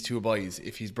confidence in these two boys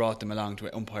if he's brought them along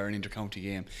to umpire an inter-county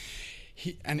game.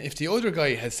 And if the other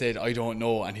guy has said I don't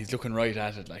know, and he's looking right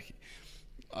at it, like,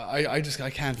 I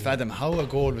can't fathom how a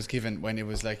goal was given when it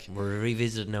was like. We're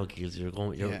revisiting now, Giles. You're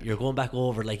going back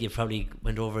over like you probably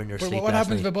went over in your But sleep. what last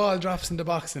happens if night. the ball drops in the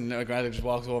box and Graddock just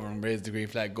walks over and raises the green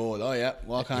flag, goal? Oh yeah,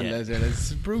 walk on, Yeah. lads.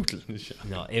 It's brutal.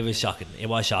 No, it was shocking. It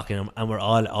was shocking, and we're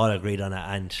all agreed on it.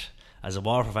 And as a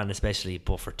Waterford fan, especially,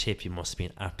 but for Tip, you must have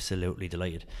been absolutely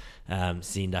delighted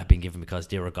seeing that being given because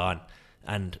they were gone.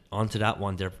 And onto that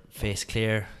one, they're face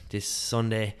clear this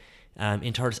Sunday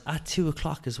in Thurles at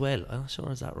 2:00 as well. I'm not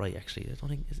sure is that right. Actually, I don't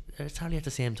think it's hardly at the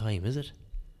same time, is it?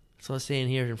 That's what I'm saying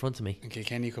here in front of me. And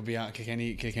Kilkenny could be on.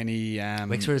 Kilkenny.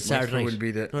 Wexford is Saturday night. will be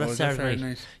the. No, that's is that Saturday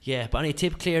night. Yeah, but anyway,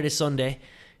 Tip clear this Sunday.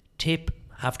 Tip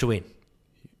have to win.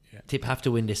 Yeah. Tip have to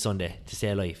win this Sunday to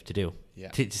stay alive. To do. Yeah.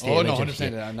 To stay Oh, alive, no, to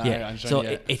 100%. yeah. I'm not- Yeah. I'm So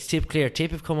trying, yeah. it's Tip clear.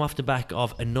 Tip have come off the back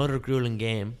of another grueling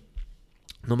game.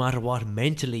 No matter what,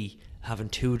 mentally having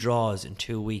 2 draws in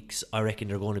 2 weeks, I reckon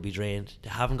they're going to be drained. They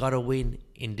haven't got a win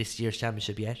in this year's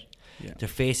championship yet. Yeah. They're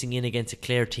facing in against a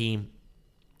Clare team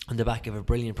on the back of a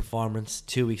brilliant performance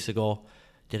 2 weeks ago.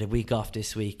 Did a week off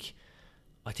this week.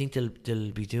 I think they'll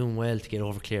be doing well to get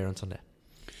over Clare on Sunday.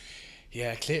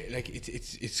 Yeah, like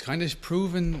it's kind of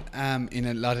proven in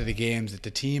a lot of the games that the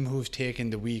team who've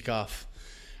taken the week off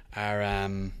are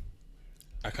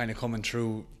kind of coming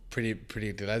through pretty.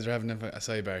 The lads are having a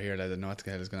sidebar here. Lads, I don't know what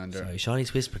the hell is going on there. Sorry,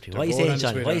 Shawnee's whispered to you. They're What are you both saying, on the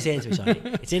Shawnee? What are you saying Twitter. to me,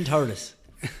 Shawnee? It's in Thurles.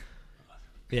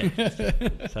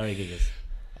 Yeah. Sorry, Giggles.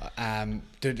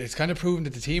 It's kind of proven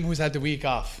that the team who's had the week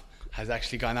off has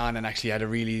actually gone on and actually had a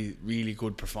really, really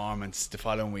good performance the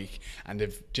following week, and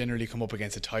they've generally come up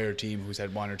against a tired team who's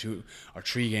had 1 or 2 or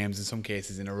 3 games in some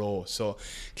cases in a row. So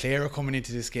Clare are coming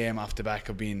into this game off the back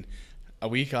of being a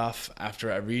week off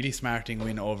after a really smarting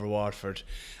win over Watford,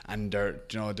 and their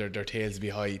tails be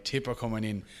high. Tip are coming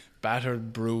in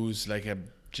battered, bruised, like a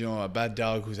bad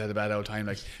dog who's had a bad old time.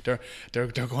 Like they're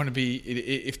going to be.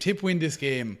 If Tip win this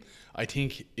game, I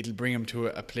think it'll bring them to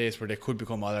a place where they could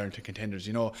become All-Ireland contenders.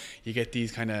 You know, you get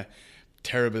these kind of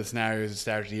terrible scenarios at the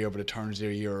start of the year, but it turns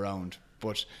their year around.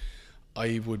 But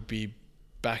I would be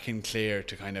backing Clare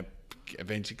to kind of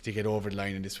eventually to get over the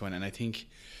line in this one, and I think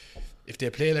if they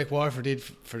play like Waterford did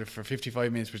for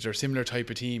 55 minutes, which are a similar type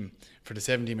of team, for the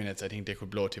 70 minutes, I think they could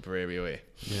blow Tipperary away.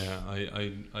 Yeah,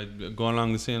 I go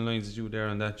along the same lines as you there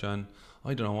on that, John.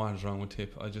 I don't know what is wrong with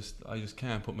Tip. I just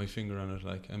can't put my finger on it.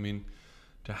 Like, I mean,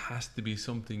 there has to be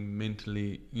something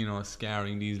mentally,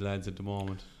 scarring these lads at the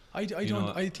moment. I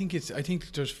think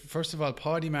there's, first of all,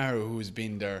 Paddy Maru, who's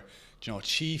been their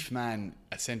chief man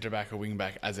at centre back or wing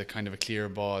back as a kind of a clear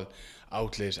ball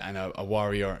outlet and a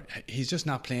warrior. He's just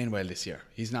not playing well this year.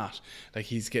 He's not. Like,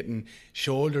 he's getting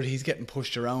shouldered, he's getting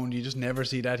pushed around. You just never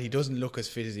see that. He doesn't look as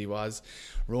fit as he was.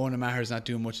 Ronan Maher's not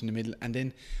doing much in the middle. And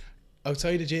then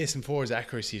outside of Jason Ford's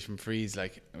accuracies from frees,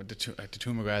 like the two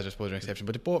McGraths, I suppose, are an exception,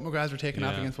 but both McGraths were taken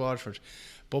off against Waterford.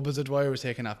 Bubbles O'Dwyer was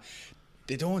taken off.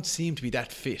 They don't seem to be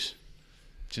that fit.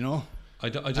 Do you know? I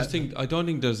don't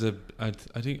think there's I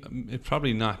think it's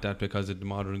probably not that because of the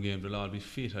modern game they'll all be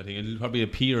fit. I think it probably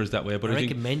appears that way, but I I reckon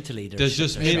think mentally there's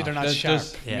just maybe they're not sharp.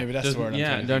 Maybe that's there's, the word I'm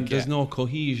trying to think. there's no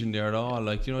cohesion there at all.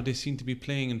 Like, they seem to be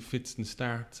playing in fits and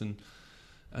starts, and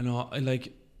I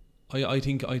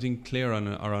think Clare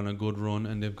are on a good run,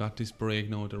 and they've got this break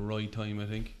now at the right time. I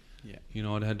think. Yeah.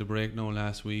 They had the break now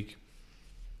last week.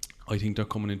 I think they're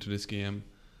coming into this game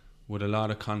with a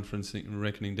lot of confidence,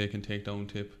 reckoning they can take down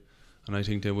Tip. And I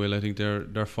think they will. I think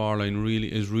their far line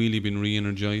has really been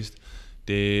re-energised.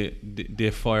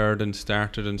 They fired and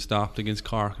started and stopped against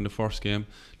Cork in the first game.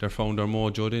 They found their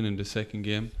mojo in the second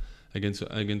game against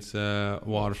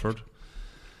Waterford.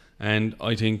 And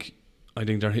I think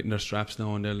they're hitting their straps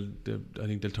now, and I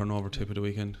think they'll turn over Tip at the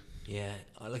weekend. Yeah,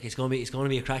 look, it's going to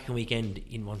be a cracking weekend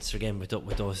in Munster again with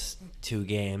those two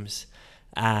games,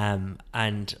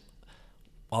 and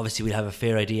obviously we'll have a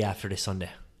fair idea after this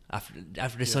Sunday.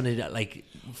 After the Sunday, that like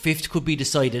fifth could be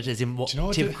decided, as in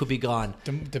Tip could be gone.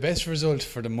 The best result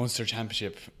for the Munster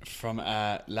Championship from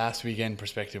a last weekend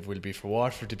perspective will be for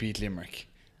Waterford to beat Limerick.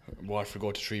 Waterford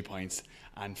go to 3 points,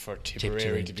 and for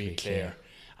Tipperary to beat Clare.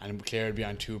 And Clare will be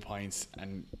on 2 points,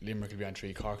 and Limerick will be on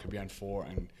 3, Cork will be on 4,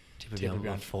 and Tip will be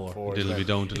on 4. It'll be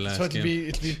down to the last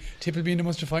game. Tip will be in the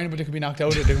Munster final, but they could be knocked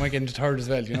out. They might get into third as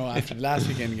well. After the last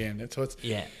weekend game. That's what's.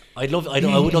 Yeah, I would love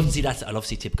to see that. I'd love to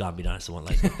see Tip gone. Be honest, I won't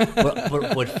like.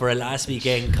 But for a last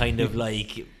weekend, kind of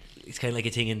like it's kind of like a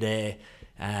thing in the.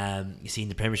 You see in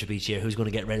the Premiership each year, who's going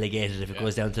to get relegated if it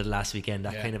goes down to the last weekend.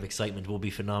 That kind of excitement will be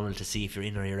phenomenal to see if you're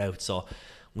in or you're out. So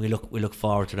we look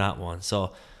forward to that one.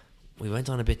 So. We went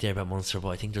on a bit there about Munster, but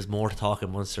I think there's more to talk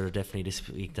in Munster definitely this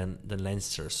week than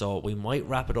Leinster. So we might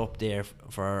wrap it up there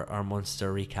for our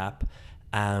Munster recap.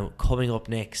 Coming up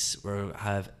next, we'll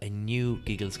have a new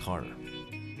Giggles Corner.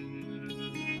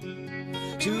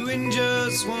 To win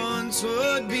just once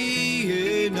would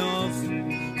be enough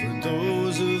for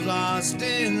those who've lost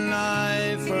in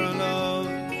life for love,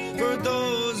 for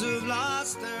those who've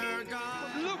lost their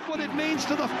God. Look what it means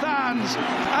to the fans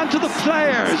and to the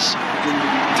players.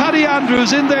 Paddy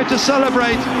Andrews in there to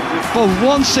celebrate, but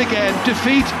once again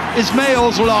defeat is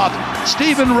Mayo's lot.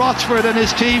 Stephen Rochford and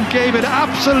his team gave it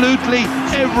absolutely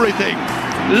everything.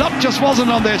 Luck just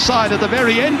wasn't on their side at the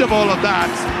very end of all of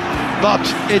that, but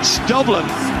it's Dublin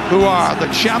who are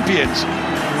the champions.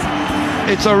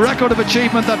 It's a record of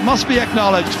achievement that must be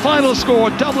acknowledged. Final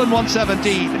score, Dublin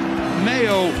 117,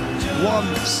 Mayo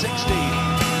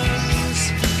 116.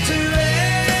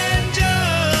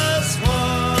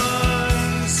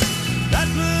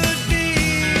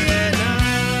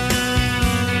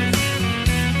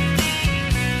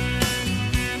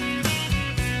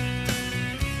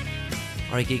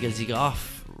 Alright, Giggles, you got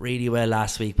off really well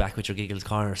last week back with your Giggles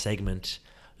Corner segment.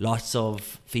 Lots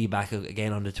of feedback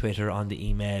again on the Twitter, on the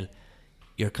email.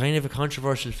 You're kind of a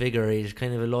controversial figure. You're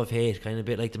kind of a love-hate, kind of a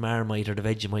bit like the Marmite or the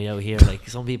Vegemite out here. Like,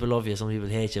 some people love you, some people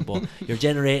hate you, but you're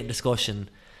generating discussion.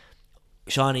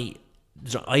 Shawnee,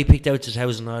 I picked out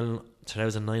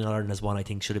 2009 Ireland as one I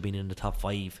think should have been in the top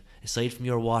 5. Aside from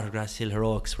your Watergrass Hill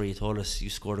heroics where you told us you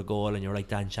scored a goal and you're like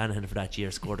Dan Shanahan for that year,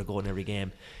 scored a goal in every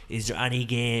game, is there any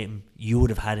game you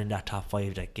would have had in that top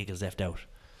 5 that Giggles left out?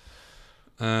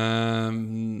 Maybe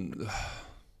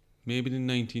the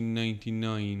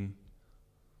 1999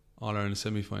 All-Ireland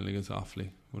semi-final against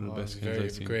Offaly. One of the best games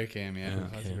I've seen. Great game,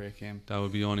 That was a great game. That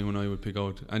would be the only one I would pick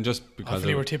out. And just because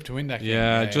Offaly were tipped to win that game.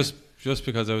 Yeah, just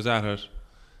because I was at it.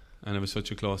 and it was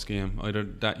such a close game. Either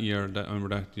that year, I remember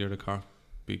that year the Cork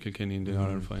beat Kilkenny in the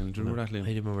Ireland final. Do you remember that, Liam?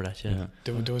 I remember that, yeah.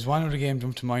 There was one other game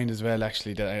jumped to mind as well,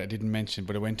 actually, that I didn't mention,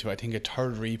 but I went to, I think, a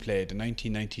third replay, the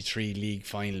 1993 league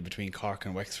final between Cork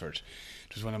and Wexford.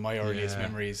 It was one of my earliest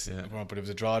memories, but it was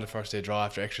a draw the first day, draw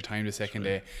after extra time the second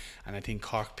day, and I think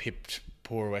Cork pipped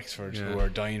poor Wexford, who were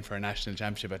dying for a national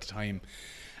championship at the time,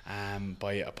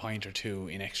 by a point or two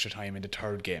in extra time in the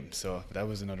third game. So that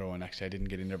was another one, actually. I didn't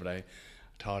get in there, but I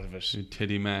thought of it. You had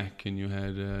Teddy Mack, and you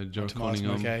had Joe Tomas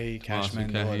Cunningham, Mulcahy,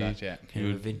 Cashman, all that, yeah. Kind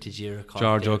of a vintage year of Cork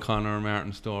George there. O'Connor,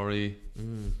 Martin Story,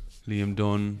 Liam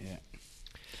Dunn. Yeah.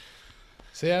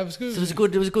 So yeah, it was good. So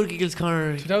it was a good Giggles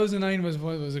Corner. 2009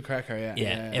 was a cracker, yeah.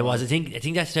 Yeah, it was. I think that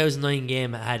 2009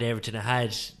 game had Everton. It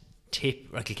had Tip,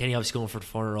 or Kilkenny obviously going for the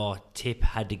front row. Tip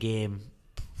had the game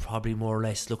probably more or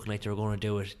less looking like they were going to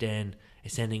do it. Then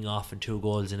it's ending off in 2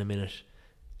 goals in a minute,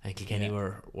 and Kilkenny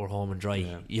were home and dry.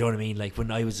 Yeah. You know what I mean? Like when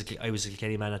I was a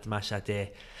Kilkenny man at the match that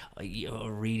day, I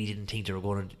really didn't think they were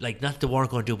going to, like, not they weren't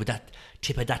going to do, but that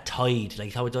Tip had that tide,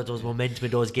 like how there was momentum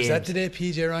in those games. Was that today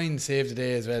PJ Ryan saved the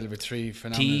day as well with 3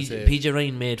 phenomenal saves? PJ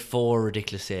Ryan made 4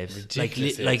 ridiculous saves.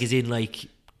 Ridiculous saves. Like as in, like,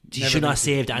 he should not have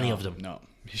saved any of them. No,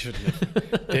 he shouldn't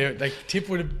have. Like Tip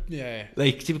would have,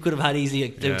 Like Tip could have had easily,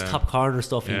 like, there was top corner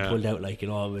stuff he pulled out, like, you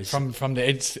know, it was from the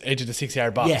edge of the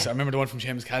 6-yard box. Yeah. I remember the one from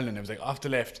James Callan. It was like off the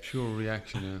left. Pure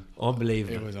reaction,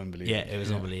 unbelievable. It was unbelievable. Yeah, it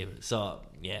was unbelievable. So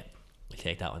yeah, I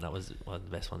take that one. That was one of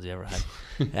the best ones we ever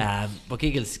had. But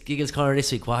Giggles Corner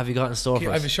this week, what have you got in store for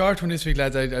I have us? a short one this week,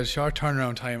 lads. I had a short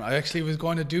turnaround time. I actually was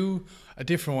going to do a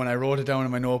different one. I wrote it down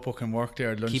in my notebook and worked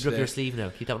there at lunch. Keep it up today. your sleeve now.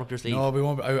 Keep that one up your sleeve. No, we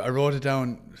won't. I wrote it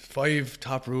down. 5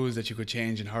 top rules that you could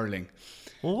change in hurling.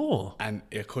 Oh, And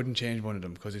I couldn't change one of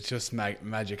them because it's just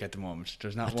magic at the moment.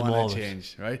 There's not At the one I moment.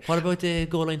 changed, right? what about the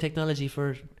goal line technology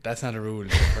for? That's not a rule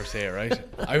per se, right?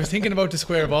 I was thinking about the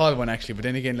square ball one actually, but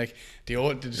then again, like the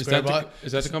square ball.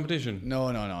 Is that the competition? No.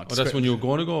 Oh, that's when you were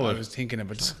going to go I with? was thinking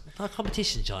about. Not a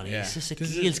competition, Johnny. Yeah. It's just a This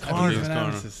is Giggles a Corner. bit of Corner.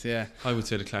 analysis, yeah. I would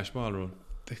say the clash ball rule.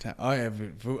 I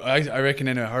reckon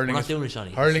anyway, hurling We're not is, doing it,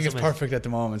 Johnny. hurling is Something- perfect at the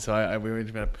moment, so we went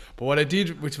about it. But what I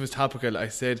did, which was topical, I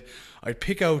said I'd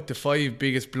pick out the 5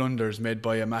 biggest blunders made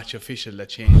by a match official that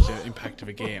changed the impact of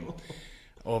a game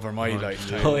over my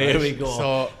lifetime. Oh, here right? we go.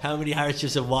 So, How many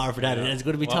hardships of Waterford had? And it's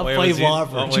going to be What top way 5 was it?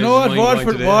 Waterford. What do way you know was what? mine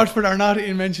going today? Waterford are not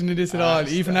in mentioning this at all,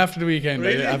 even after the weekend.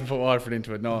 Really? I haven't put Waterford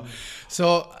into it, no.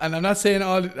 So, and I'm not saying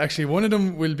all, actually, one of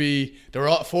them will be, 4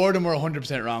 of them were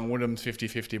 100% wrong, one of them's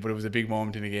 50-50, but it was a big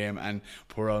moment in the game, and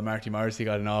poor old Marty Morrissey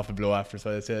got an awful blow after,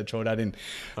 so I said I'd throw that in.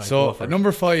 Right, So, go for at it.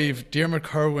 number 5, Diarmuid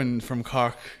Kerwin from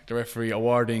Cork, the referee,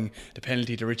 awarding the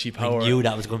penalty to Richie Power knew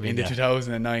that was gonna be in the there.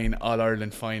 2009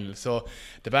 All-Ireland final. So,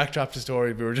 the backdrop to the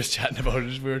story, we were just chatting about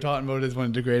it, we were talking about it as one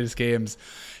of the greatest games.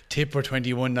 Tip were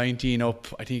 21-19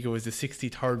 up, I think it was the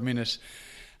 63rd minute.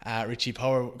 Richie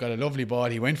Power got a lovely ball.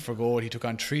 He went for goal. He took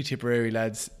on 3 Tipperary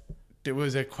lads. There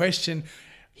was a question.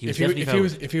 He was if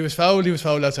definitely he was fouled, he was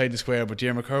fouled outside the square. But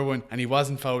Diarmuid Kerwin, and he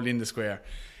wasn't fouled in the square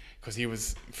because he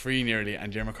was free nearly.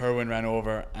 And Diarmuid Kerwin ran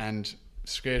over and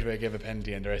straight away gave a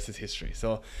penalty, and the rest is history.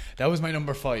 So that was my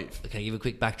number 5. Okay, give a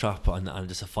quick backdrop on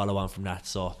just a follow on from that.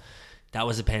 So that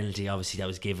was a penalty, obviously, that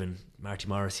was given. Marty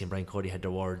Morrissey and Brian Cody had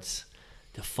their words.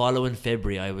 The following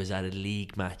February, I was at a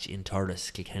league match in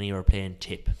Thurles. Kilkenny were playing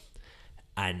Tip,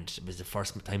 and it was the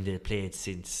first time they had played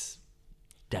since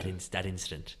that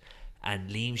incident. And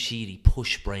Liam Sheedy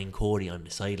pushed Brian Cody on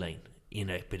the sideline in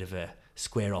a bit of a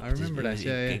square up. I remember that,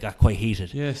 yeah. It got quite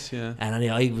heated. Yes, yeah. And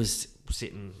anyway, I was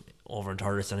sitting over in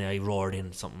Thurles, and I roared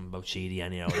in something about Sheedy,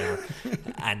 anyhow, whatever.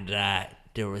 And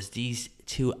there was these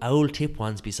 2 owl Tip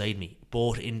ones beside me,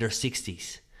 both in their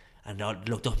 60s, and they all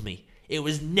looked up at me. It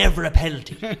was never a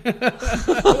penalty. And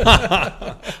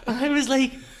I was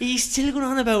like, he's still going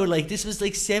on about it. Like, this was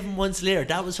like 7 months later.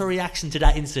 That was her reaction to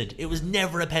that incident. It was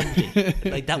never a penalty.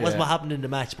 Like, that was what happened in the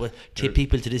match. But Tip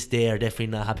people to this day are definitely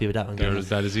not happy with that one. They're as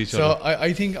bad as each So other.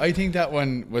 I think that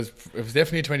one was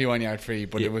definitely a 21-yard free,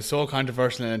 but it was so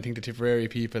controversial, and I think the Tipperary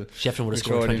people Shefflin would have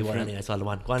throw scored it in 21 for- anyway. That's all the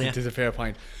one. Go on, I yeah. think there's a fair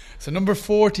point. So number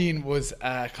 14 was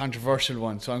a controversial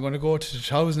one. So I'm going to go to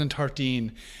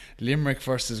 2013 Limerick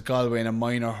versus Galway in a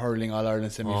minor hurling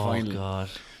All-Ireland semi-final. Oh, God.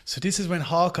 So this is when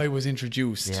Hawkeye was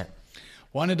introduced. Yeah.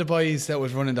 One of the boys that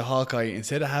was running the Hawkeye,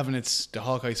 instead of having the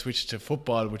Hawkeye switched to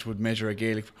football, which would measure a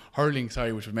Gaelic hurling,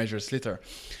 which would measure a sliotar,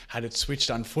 had it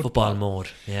switched on Football mode,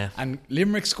 yeah. And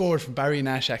Limerick scored from Barry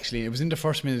Nash, actually. It was in the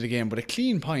first minute of the game, but a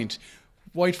clean point.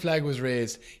 White flag was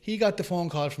raised. He got the phone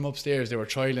call from upstairs. They were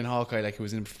trialling Hawkeye like it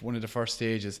was in one of the first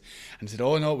stages, and said,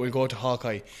 "Oh no, we'll go to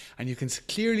Hawkeye." And you can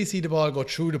clearly see the ball go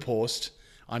through the post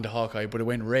onto Hawkeye, but it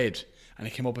went red and it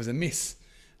came up as a miss.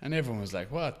 And everyone was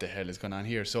like, what the hell is going on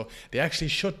here? So they actually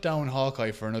shut down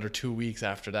Hawkeye for another 2 weeks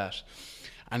after that.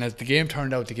 And as the game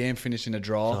turned out, the game finished in a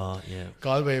draw.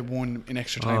 Galway won in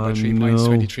extra time by 3 points,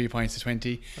 23 points to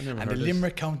 20. And the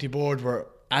Limerick County Board were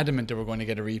adamant they were going to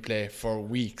get a replay for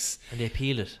weeks. And they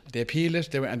appealed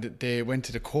it. They went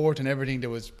to the court and everything. There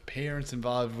was parents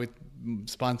involved with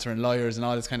sponsoring lawyers and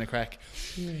all this kind of crack.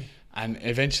 And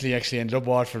eventually actually ended up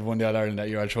Waterford won the All-Ireland that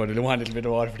year. I'll throw a little bit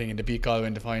of Waterford thing and they beat Galway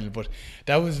in the final. But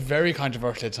that was very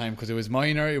controversial at the time because it was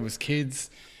minor, it was kids.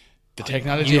 The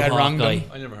technology had wronged them.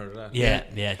 I never heard of that.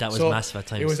 Yeah, that was massive at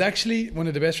times. It was actually one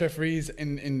of the best referees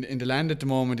in the land at the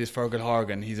moment is Fergal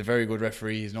Horgan. He's a very good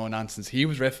referee. He's no nonsense. He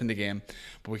was reffing the game,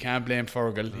 but we can't blame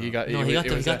Fergal. He got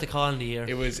the call in the year.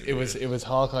 It was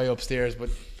Hawkeye upstairs, but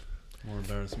more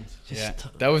embarrassments.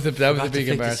 That was a big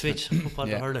embarrassment. Switch football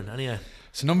to hurling. Anyway.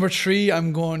 So number 3,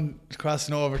 I'm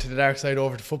crossing over to the dark side,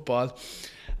 over to football.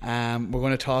 We're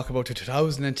going to talk about the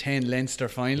 2010 Leinster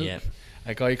final. Yeah.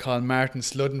 A guy called Martin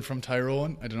Sludden from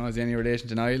Tyrone. I don't know, is he any relation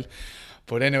to Niall?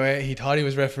 But anyway, he thought he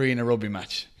was refereeing a rugby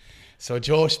match. So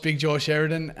Big Joe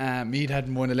Sheridan, Meath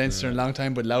hadn't won a Leinster in a long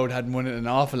time, but Louth hadn't won it in an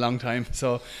awful long time.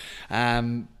 So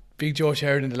Big Joe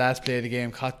Sheridan, the last play of the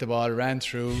game, caught the ball, ran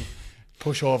through,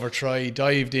 push over try,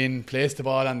 dived in, placed the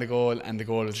ball on the goal, and the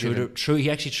goal was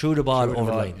he actually threw the ball over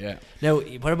the line. Yeah. Now,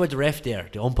 what about the ref there?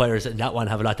 The umpires in that one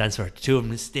have a lot to answer. The two of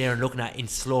them staring, looking at in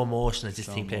slow motion as this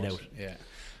thing played out. Yeah.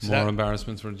 So more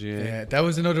embarrassments for GA. Yeah, that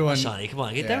was another one. Shawnee, come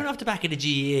on, get down off the back of the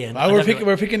GA.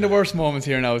 We're picking the worst moments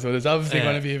here now, so there's obviously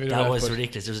going to be a bit of that was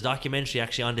ridiculous. There's a documentary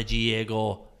actually on the GA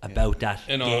Go about that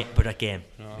game.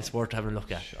 It's worth having a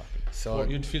look at. So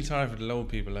you'd feel sorry for the low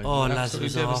people. Like, lads, it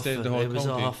was devastated awful. The whole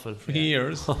county awful for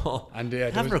years. And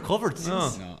they haven't recovered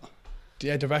since. No.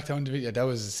 Yeah, they're back down to it. That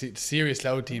was a serious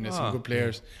Louth team. There's some good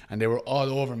players, and they were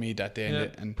all over Meath that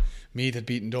day. And Meath had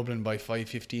beaten Dublin by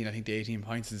 5-15. I think the 18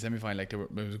 points in the semi-final. Like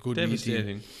it was a good Meath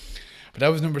team. But that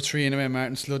was number 3 anyway.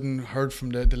 Martin Sludden heard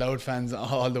from the Louth fans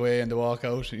all the way in the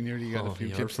walkout. He nearly got a few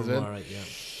clips as well.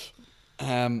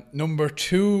 Right, number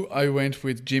 2, I went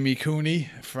with Jimmy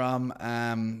Cooney from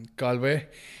Galway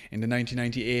in the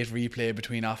 1998 replay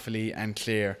between Offaly and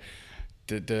Clare.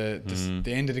 The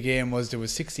end of the game was there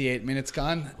was 68 minutes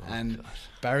gone, and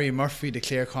Barry Murphy, the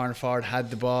Clare corner forward, had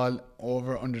the ball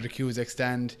over under the Cusack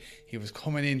stand. He was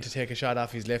coming in to take a shot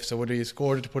off his left, so whether he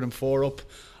scored it to put him 4 up,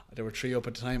 there were 3 up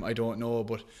at the time, I don't know,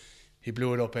 but he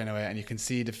blew it up anyway. And you can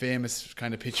see the famous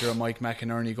kind of picture of Mike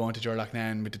McInerney going to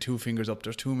Gerlachnan with the 2 fingers up.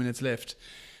 There's 2 minutes left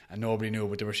and nobody knew,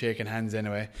 but they were shaking hands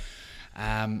anyway.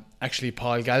 Actually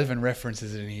Paul Galvin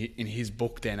references it in his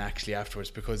book then actually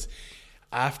afterwards, because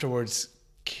afterwards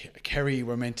Kerry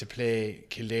were meant to play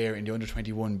Kildare in the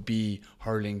under-21B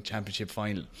hurling championship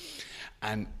final,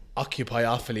 and Occupy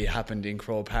Offaly happened in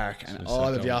Croke Park, and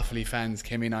all of the Offaly fans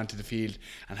came in onto the field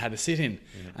and had a sit-in,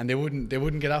 and they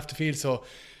wouldn't get off the field. So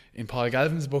in Paul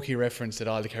Galvin's book he referenced that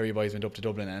all the Kerry boys went up to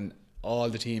Dublin and all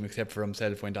the team except for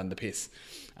himself went on the piss,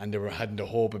 and they hadn't a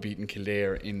hope of beating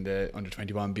Kildare in the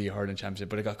under-21B hurling championship,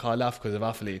 but it got called off because of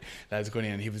Offaly. Lads going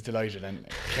in and he was delighted, and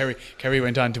Kerry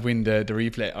went on to win the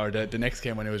replay or the next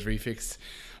game when it was refixed.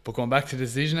 But going back to the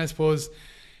decision, I suppose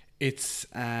it's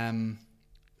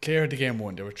Clare had the game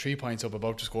won. They were 3 points up,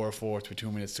 about to score a 4th with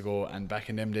 2 minutes to go, and back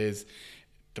in them days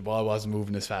the ball wasn't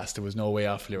moving as fast. There was no way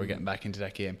Offaly were getting back into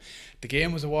that game. The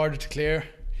game was awarded to Clare.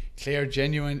 Clare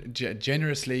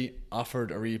generously offered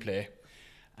a replay,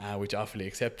 which Offaly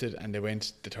accepted, and they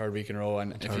went the 3rd week in a row.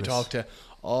 And if you talk to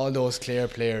all those Clare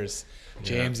players,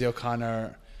 James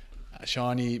O'Connor,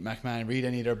 Shawnee McMahon, read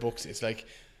any of their books, it's like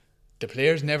the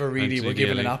players never really were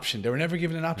given an option. They were never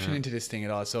given an option into this thing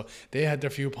at all. So they had their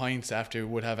few points after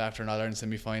an All-Ireland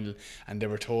semi-final, and they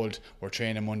were told, we're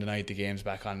training Monday night, the game's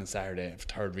back on Saturday,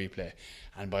 3rd replay.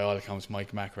 And by all accounts,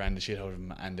 Mike Mack ran the shit out of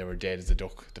them, and they were dead as a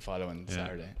duck the following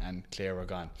Saturday, and Clare were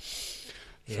gone.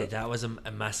 Yeah, that was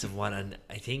a massive one, and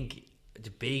I think the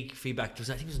big feedback, there's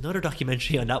another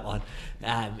documentary on that one,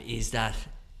 is that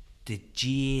the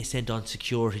GA sent on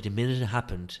security the minute it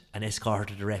happened and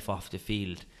escorted the ref off the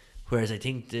field. Whereas I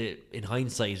think in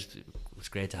hindsight, it was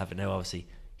great to have it now, obviously.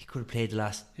 He could have played the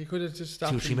last he could have just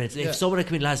stopped 2-3 minutes. If someone had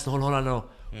come in, lads, hold on now.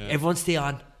 Everyone stay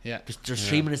on. There's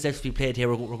 3 minutes left to be played here.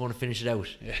 We're going to finish it out.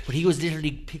 But he was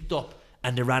literally picked up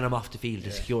and they ran him off the field,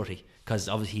 the security. Because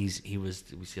obviously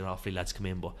we seen Offaly lads come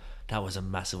in, but that was a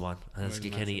massive one. And as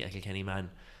Kilkenny man,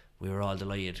 we were all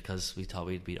delighted because we thought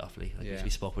we'd beat Offaly. We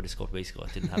spoke with this a couple of weeks ago.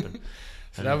 It didn't happen.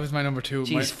 So that was my number 2.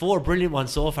 Jeez, 4 brilliant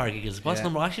ones so far, Giggles. What's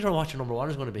number? Actually, don't know what your number 1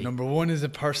 is going to be. Number 1 is a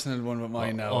personal one with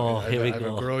mine now. I have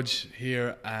a grudge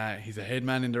here. He's a head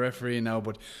man in the referee now,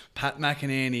 but Pat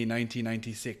McEnany,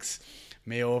 1996,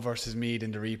 Mayo versus Meath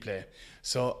in the replay.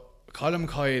 So Colm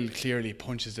Coyle clearly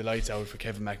punches the lights out for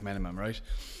Kevin McMenamin, right?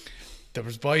 There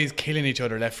was boys killing each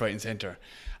other left, right and centre.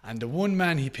 And the one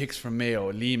man he picks from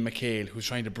Mayo, Liam McHale, who's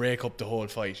trying to break up the whole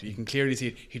fight. You can clearly see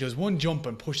it. He does one jump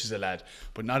and pushes a lad,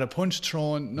 but not a punch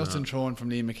thrown, nothing thrown from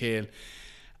Liam McHale.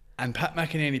 And Pat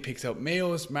McEnany picks out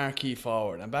Mayo's marquee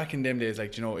forward. And back in them days,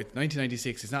 like, you know, it's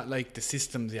 1996. It's not like the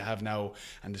systems you have now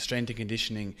and the strength and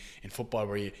conditioning in football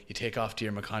where you take off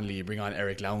Diarra McConnelly, you bring on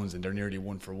Eric Lowndes, and they're nearly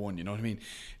 1-for-1. You know what I mean?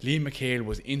 Liam McHale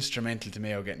was instrumental to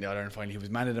Mayo getting the All-Ireland final. He was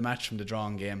man of the match from the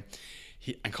drawing game.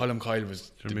 And Colm Coyle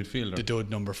was the dud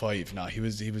number 5. No, he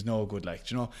was no good,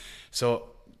 like, you know. So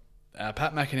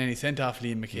Pat McEnany sent off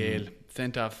Liam McHale,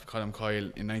 sent off Colm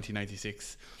Coyle in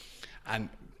 1996, and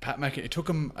Pat McEnany, it took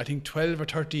him, I think, 12 or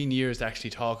 13 years to actually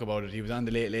talk about it. He was on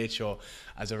the Late Late Show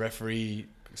as a referee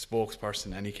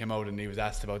spokesperson, and he came out and he was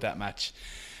asked about that match.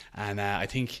 And I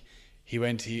think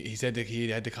he said that he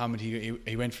had the comment,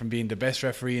 he went from being the best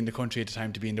referee in the country at the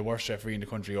time to being the worst referee in the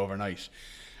country overnight.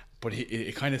 But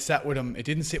it kind of sat with him, it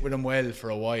didn't sit with him well for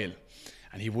a while,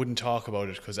 and he wouldn't talk about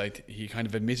it because he kind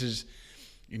of admitted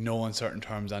in no uncertain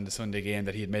terms on the Sunday game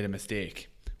that he had made a mistake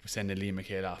sending Liam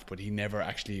McHale off, but he never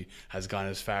actually has gone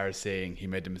as far as saying he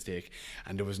made the mistake.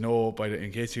 And there was no,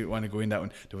 in case you want to go in that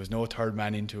one, there was no third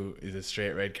man into is a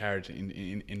straight red card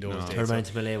in those days. Third man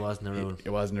to Malay wasn't a rule. It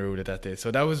wasn't a rule at that day.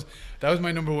 So that was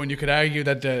my number one. You could argue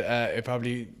that it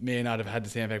probably may not have had the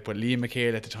same effect, but Liam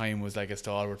McHale at the time was like a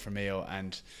stalwart for Mayo,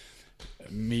 and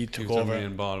Meath took over.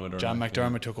 John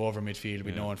McDermott took over midfield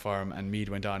with no one for him, and Meath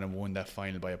went on and won that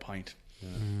final by a point.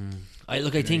 I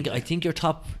think your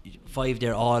top 5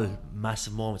 they're all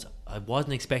massive moments. I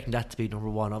wasn't expecting that to be number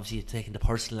 1. Obviously you're taking the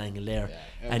personal angle there,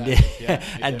 and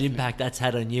the impact that's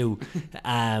had on you.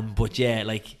 But yeah,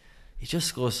 like, it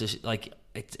just goes to like,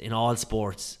 it's in all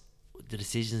sports, the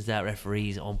decisions that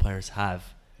referees, umpires have,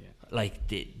 like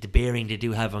the bearing they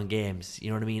do have on games. You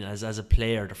know what I mean? As a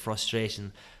player, the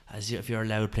frustration, if you're a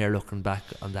Loud player looking back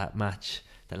on that match,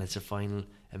 that Leinster final,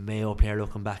 a Mayo player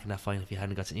looking back in that final if you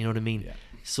hadn't got to, you know what I mean?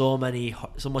 So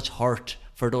much hurt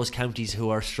for those counties who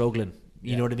are struggling.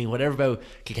 You know what I mean? Whatever about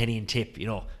Kilkenny and Tip, you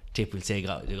know, Tip will say they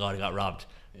got robbed.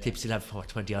 Tip still have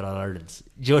 20 odd All-Irelands.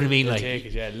 Do you know what I mean? They'll like, take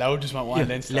it, Loud just want one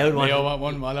Leinster. Mayo want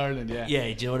one All-Ireland, do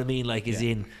you know what I mean? Like,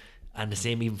 and the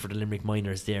same even for the Limerick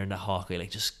Miners there in that Hawkeye.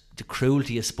 Like, just the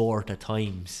cruelty of sport at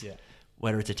times.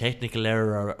 Whether it's a technical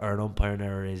error or an umpiring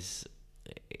error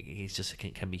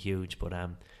can be huge. But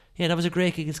that was a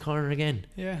great kick against corner again.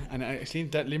 Yeah, and I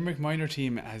think that Limerick minor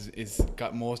team is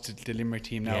got most of the Limerick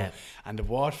team now, and the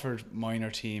Waterford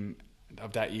minor team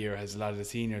of that year has a lot of the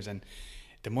seniors. And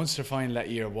the Munster final that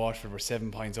year, Waterford were 7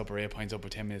 points up or 8 points up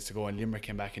with 10 minutes to go, and Limerick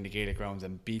came back in the Gaelic grounds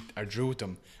and drew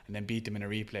them and then beat them in a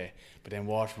replay. But then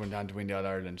Waterford went on to win the All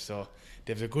Ireland. So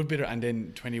there's a good bit of, and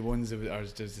then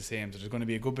 21s there's the same. So there's going to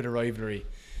be a good bit of rivalry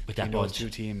between those two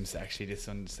teams actually this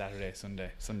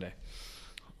Sunday.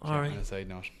 All right. On a side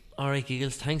note. All right,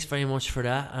 Giggles, thanks very much for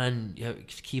that, and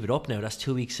keep it up now. That's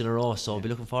 2 weeks in a row, so I'll be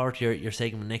looking forward to your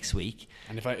segment next week.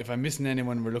 And if I'm missing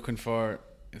anyone, we're looking for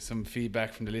some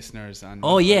feedback from the listeners.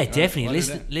 Definitely.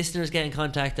 Listeners get in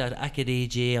contact at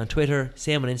ACADGA on Twitter,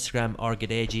 same on Instagram, or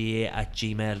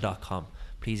getaga@gmail.com.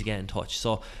 Please get in touch.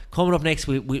 So coming up next,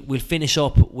 we'll finish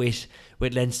up with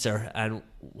Leinster, and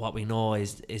what we know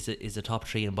is the top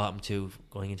 3 and bottom 2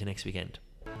 going into next weekend.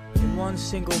 In one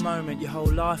single moment, your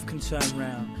whole life can turn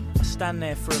round. I stand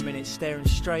there for a minute, staring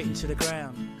straight into the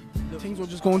ground. Things were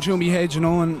just going through my head,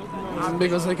 and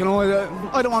because, like, I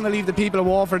don't want to leave the people of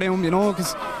Waterford down,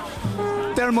 because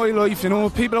they're my life,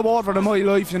 People of Waterford are my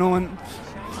life, and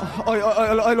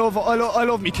I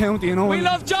love me county, We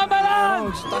love John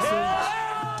Malone!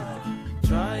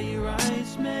 Dry your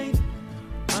eyes, mate.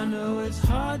 I know it's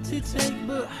hard to take,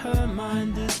 but her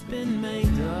mind has been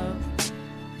made up.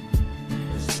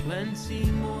 Plenty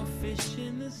more fish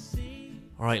in the sea.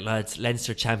 Alright, lads,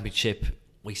 Leinster Championship.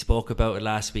 We spoke about it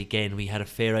last weekend. We had a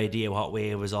fair idea what way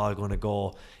it was all going to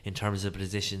go in terms of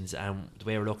positions, and the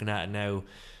way we're looking at it now,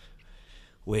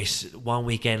 with 1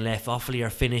 weekend left, Offaly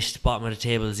are finished bottom of the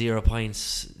table, 0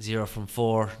 points, 0 from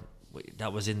 4.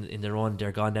 That was in the run.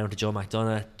 They're gone down to Joe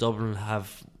McDonagh. Dublin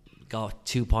have got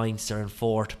 2 points, they're in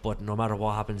 4th, but no matter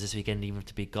what happens this weekend, even if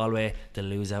to beat Galway, they'll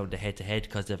lose out in the head-to-head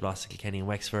because they've lost to Kilkenny and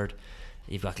Wexford.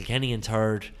 You've got Kilkenny in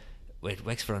 3rd, with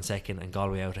Wexford on 2nd, and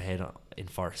Galway out ahead in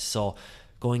 1st. So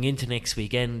going into next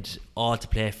weekend, all to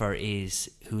play for is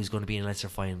who's going to be in Leinster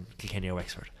final, Kilkenny or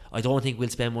Wexford. I don't think we'll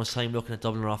spend much time looking at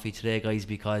Dublin or Offaly today, guys,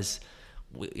 because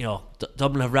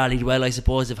Dublin have rallied well, I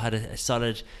suppose. They've had a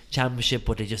solid championship,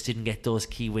 but they just didn't get those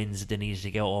key wins that they needed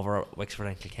to get over Wexford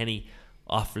and Kilkenny.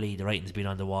 Offaly, the writing's been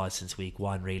on the wall since week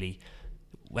 1, really.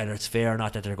 whether it's fair or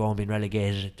not that they're going being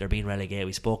relegated, they're being relegated.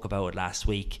 We spoke about it last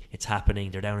week. It's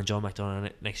happening. They're down in Joe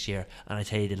McDonagh next year, and I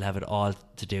tell you, they'll have it all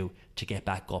to do to get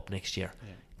back up next year.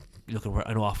 Looking,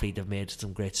 I know Offaly, they've made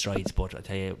some great strides, but I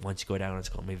tell you, once you go down, it's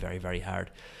going to be very, very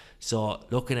hard. So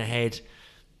looking ahead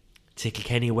to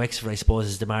Kilkenny Wexford, I suppose,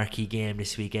 is the marquee game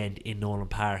this weekend in Nolan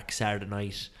Park, Saturday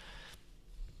night.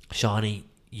 Shawnee,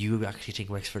 you actually think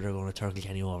Wexford are going to turn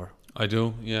Kilkenny over? I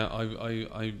do, yeah.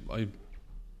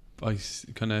 I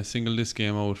kind of singled this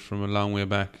game out from a long way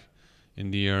back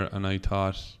in the year, and I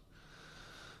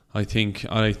think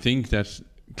that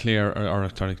Clare,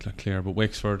 not Clare, but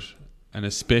Wexford, and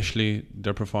especially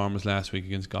their performance last week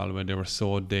against Galway, they were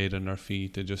so dead on their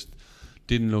feet. They just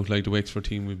didn't look like the Wexford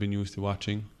team we've been used to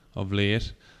watching of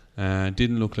late.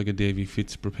 Didn't look like a Davy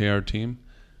Fitz prepared team.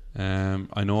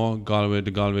 I know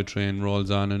the Galway train rolls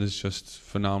on and it's just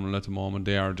phenomenal at the moment.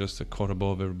 They are just a cut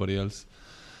above everybody else.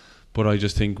 But I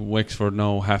just think Wexford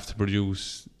now have to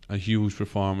produce a huge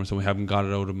performance, and we haven't got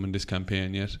it out of them in this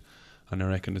campaign yet. And I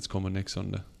reckon it's coming next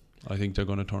Sunday. I think they're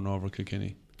going to turn over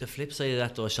Kilkenny. The flip side of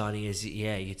that though, Shawnee, is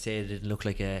you'd say it didn't look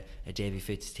like a Davy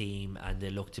Fitz team, and they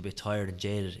looked a bit tired and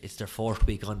jaded. It's their 4th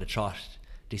week on the trot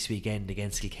this weekend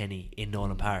against Kilkenny in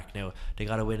Nolan Park. Now, they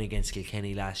got a win against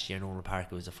Kilkenny last year in Nolan Park.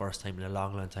 It was the first time in a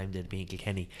long time they'd been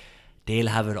Kilkenny. They'll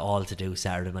have it all to do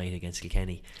Saturday night against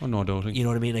Kilkenny. Oh, no doubting. You know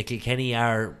what I mean? Like, Kilkenny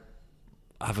have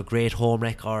a great home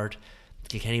record.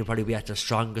 Kilkenny will probably be at their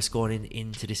strongest going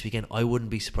into this weekend. I wouldn't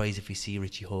be surprised if we see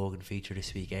Richie Hogan feature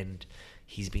this weekend.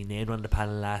 He's been named on the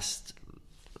panel last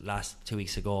 2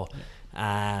 weeks ago.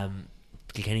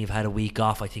 Kilkenny have had a week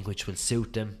off, I think, which will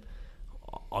suit them.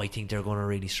 I think they're going to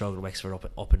really struggle Wexford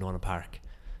up in Nolan Park.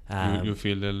 You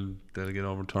feel they'll get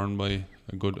overturned by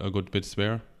a good bit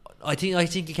spare? I think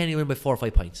Kilkenny win by 4 or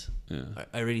 5 points. Yeah.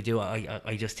 I really do.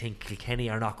 I just think Kilkenny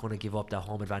are not going to give up that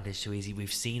home advantage too easy.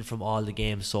 We've seen from all the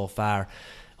games so far,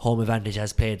 home advantage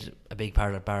has played a big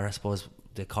part of bar, I suppose,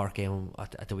 the Cork game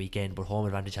at the weekend, but home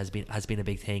advantage has been a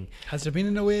big thing. Has there been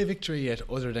an away victory yet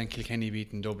other than Kilkenny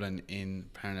beating Dublin in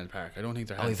Parnell Park? I don't think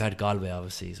there has. We've had Galway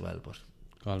obviously as well, but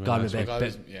Galway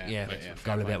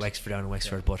Galway bet Wexford down in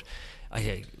Wexford, but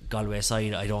Galway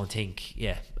aside, I don't think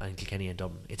and Kilkenny and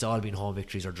Dublin, it's all been home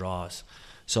victories or draws.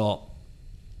 So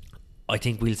I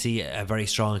think we'll see a very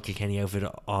strong Kilkenny outfit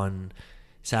on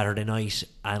Saturday night,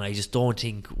 and I just don't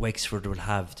think Wexford will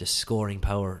have the scoring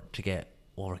power to get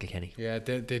over Kilkenny. Yeah,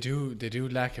 they do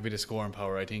lack a bit of scoring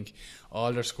power. I think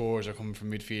all their scores are coming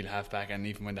from midfield, half back, and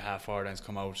even when the half forwards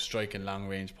come out striking long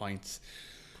range points.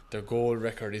 Their goal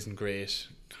record isn't great.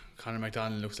 Conor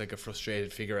McDonald looks like a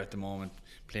frustrated figure at the moment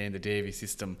playing the Davy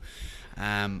system.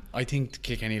 I think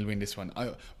Kilkenny will win this one.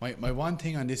 My one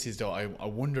thing on this is though, I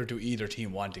wonder, do either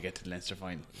team want to get to the Leinster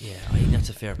final? Yeah, I think that's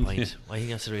a fair point. I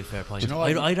think that's a really fair point. Do you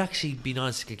know I'd actually be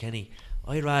honest, Kilkenny,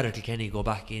 I'd rather Kilkenny go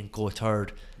back in, go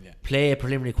third, play a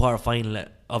preliminary quarter final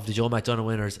of the Joe McDonagh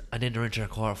winners, and then they're into a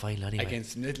quarter final anyway.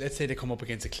 Against, let's say they come up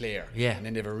against a Clare, and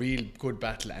then they have a real good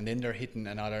battle, and then they're hitting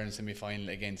an All-Ireland semi-final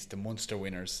against the Munster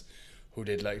winners, who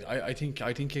did like. I think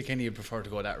Kilkenny would prefer to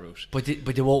go that route. But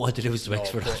they won't want to lose to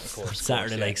Wexford on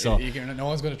Saturday, so no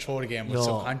one's going to throw the game. But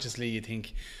subconsciously, you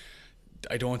think.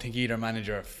 I don't think either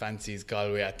manager fancies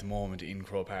Galway at the moment in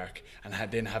Croke Park, and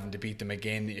then having to beat them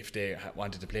again if they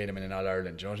wanted to play them in an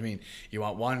All-Ireland. Do you know what I mean? You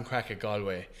want one crack at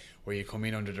Galway where you come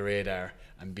in under the radar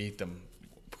and beat them,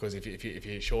 because if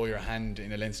you show your hand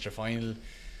in a Leinster final,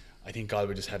 I think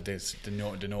Galway just have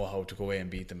the know-how to go away and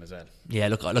beat them as well. Yeah,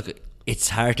 look, it's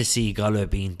hard to see Galway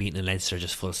being beaten in Leinster,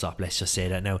 just full stop. Let's just say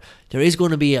that. Now, there is going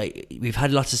to be we've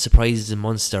had lots of surprises in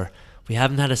Munster. We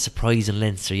haven't had a surprise in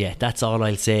Leinster yet, that's all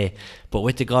I'll say. But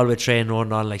with the Galway train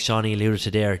running on, like Shawnee alluded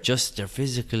to there, just their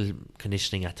physical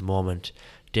conditioning at the moment,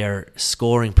 their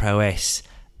scoring prowess,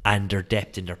 and their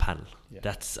depth in their panel.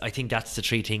 I think that's the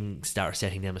three things that are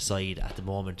setting them aside at the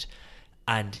moment.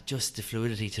 And just the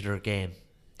fluidity to their game.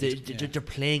 They're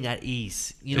playing at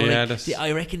ease. You know,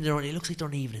 I reckon it looks like they're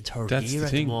not even in third gear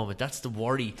at the moment. That's the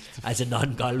worry as a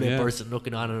non-Galway person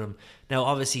looking on at them. Now,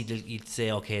 obviously, you'd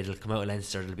say, okay, they'll come out of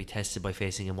Leinster, they'll be tested by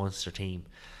facing a Munster team.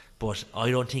 But I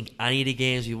don't think any of the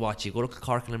games we watch, you go look at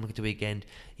Cork and Limerick at the weekend,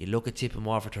 you look at Tip and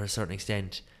Waterford to a certain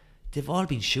extent, they've all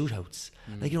been shootouts.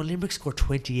 Like, Limerick scored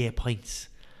 28 points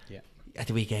at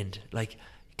the weekend. Like,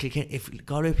 if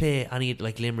Galway play any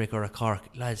like Limerick or a Cork,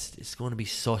 lads, it's going to be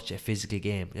such a physical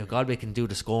game. Galway can do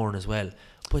the scoring as well,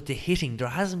 but the hitting, there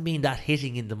hasn't been that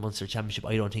hitting in the Munster Championship,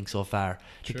 I don't think, so far.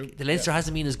 The Leinster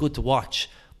hasn't been as good to watch,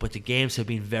 but the games have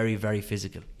been very, very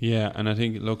physical. Yeah, and I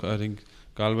think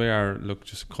Galway are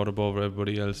just cut above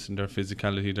everybody else in their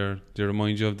physicality. They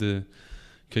remind you of the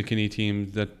Kilkenny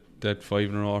team that that 5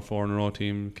 in a row or 4 in a row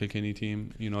team, Kilkenny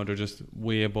team. You know, they're just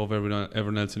way above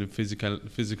everyone else in the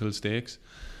physical stakes.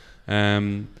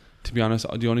 To be honest,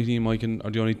 the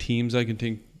only teams I can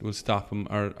think will stop them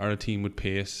are a team with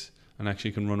pace and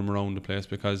actually can run them around the place,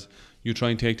 because you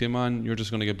try and take them on, you're just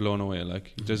going to get blown away.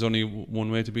 Like, there's only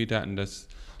one way to beat that, and that's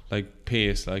like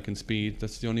pace, like, and speed.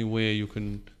 That's the only way you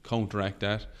can counteract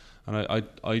that. And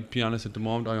I'd be honest, at the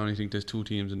moment, I only think there's 2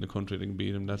 teams in the country that can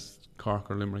beat them. That's Cork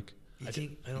or Limerick. You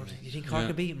think Cork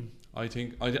will beat them? I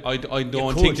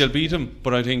don't think they'll beat him,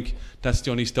 but I think that's the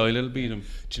only style that'll beat him.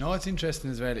 Do you know what's interesting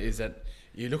as well is that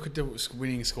you look at the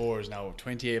winning scores now.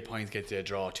 28 points get to a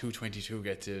draw, 222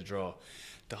 get to a draw.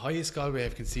 The highest Galway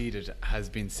have conceded has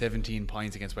been 17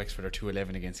 points against Wexford or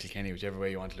 211 against Kilkenny, whichever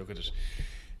way you want to look at it.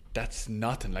 That's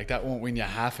nothing. Like, that won't win you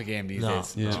half a game these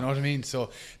days. Yeah. Do you know what I mean? So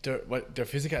they're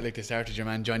physical. Like, they started your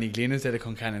man Johnny Glynn instead of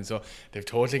Concannon, so they've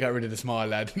totally got rid of the small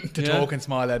lad, the token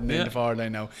small lad in the forward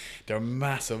line now. They're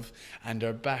massive, and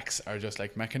their backs are just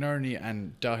like McInerney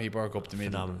and Dahi Burke up the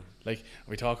middle. Phenomenal. Like,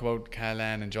 we talk about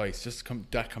Callan and Joyce, just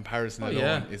that comparison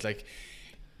alone is like,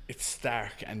 it's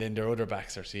stark, and then their other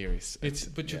backs are serious. You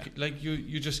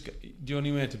just, the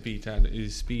only way to beat that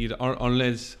is speed, or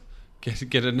unless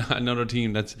get another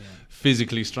team that's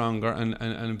physically stronger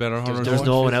and better. There's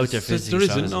no one out there physically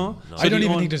there isn't. strong. No. I don't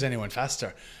even think there's anyone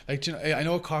faster. Like, you know, I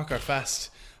know Cork are fast,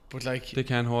 but like, they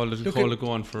can't hold it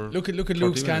going for. Look at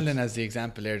Luke Scanlon as the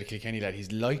example there, the Kilkenny lad.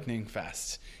 He's lightning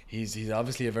fast. He's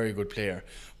obviously a very good player,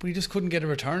 but he just couldn't get a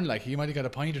return. Like, he might have got a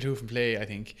point or two from play, I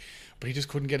think, but he just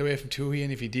couldn't get away from Toohey,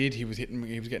 and if he did, he was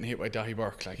getting hit by Dahi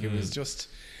Burke. Like, it was just,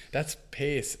 that's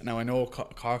pace. Now, I know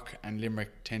Cork and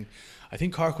Limerick I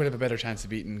think Cork would have a better chance of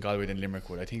beating Galway than Limerick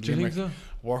would. I think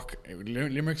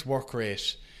Limerick's work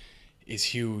rate is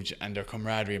huge, and their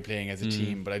camaraderie and playing as a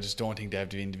team, but I just don't think they have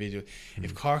the individual.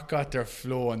 If Cork got their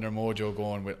flow and their mojo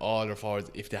going with all their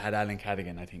forwards, if they had Alan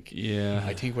Cadigan, I think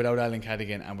without Alan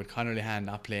Cadigan and with Conor Lehan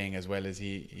not playing as well as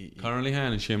he Conor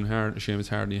Lehan and Seamus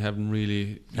Hardy haven't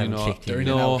really clicked. They're in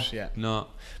and out, no.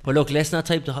 But look, let's not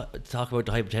talk about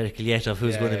the hypothetical yet of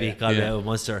who's going to beat Galway out of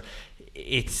Munster.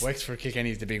 It's Wexford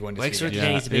Kilkenny is the big one this Wexford weekend.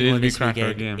 Kilkenny is the big one this cracker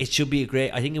weekend. game. It should be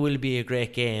I think it will be a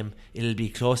great game. It'll be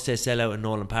close to a sellout in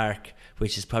Nolan Park,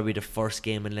 which is probably the first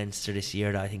game in Leinster this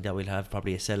year that I think that we'll have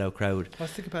probably a sellout crowd.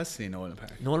 What's the capacity in Nolan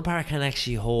Park? Nolan Park can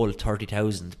actually hold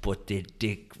 30,000, but they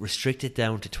restrict it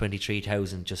down to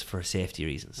 23,000 just for safety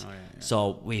reasons.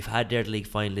 So we've had their league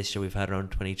final this year, we've had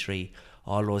around 23.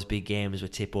 All those big games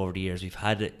with Tip over the years, we've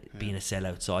had it being a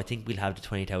sellout. So I think we'll have the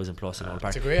 20,000 plus in Nolan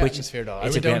Park. It's a great atmosphere though. I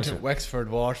It's went a great down to atmosphere.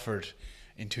 Wexford, Waterford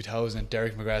in 2000,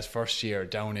 Derek McGrath's first year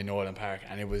down in Nolan Park,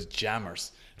 and it was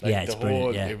jammers. Like, Yeah, it's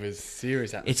brilliant, yeah. It was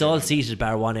serious atmosphere. It's all seated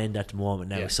bar one end at the moment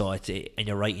now, Yeah. so and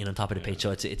you're right in on top of the pitch, so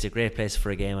it's a great place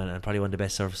for a game, and probably one of the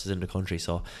best surfaces in the country.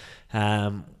 So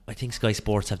I think Sky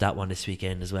Sports have that one this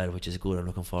weekend as well, which is good. I'm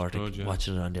looking forward to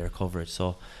watching it on their coverage.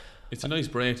 So it's a nice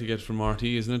break to get from RT,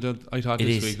 isn't it? I thought It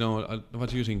this is. week. No, what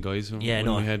do you think, guys? Yeah, when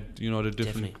no, we had the different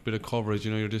definitely. bit of coverage.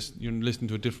 You're listening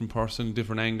to a different person,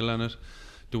 different angle on it.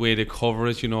 The way they cover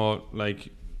it,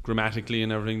 like grammatically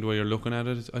and everything, the way you're looking at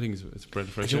it, I think it's breath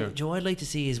of fresh Do air. you know what I'd like to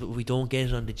see is what we don't get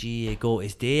it on the GAA Go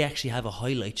is they actually have a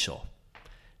highlight show.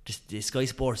 The Sky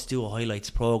Sports do a highlights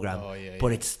program,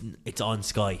 but it's on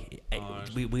Sky.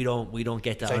 We don't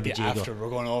get that It's on like the the GAA after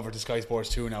we're going over to Sky Sports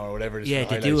 2 now or whatever it is. Yeah,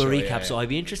 for they the do a highlight recap. show, So I'd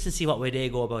be interested to see what way they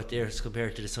go about theirs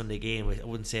compared to the Sunday game. I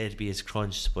wouldn't say it'd be as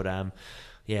crunched, but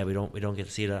we don't get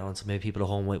to see that one. So maybe people at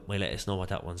home might let us know what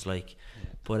that one's like.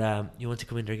 But you want to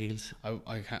come in there, Giggles?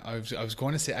 I was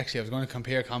going to say, actually, I was going to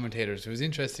compare commentators. It was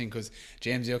interesting because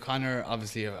James O'Connor,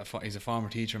 obviously, he's a former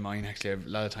teacher of mine. Actually, I have a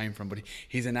lot of time for him, but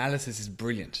his analysis is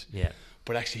brilliant. Yeah.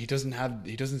 But actually, he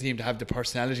doesn't seem to have the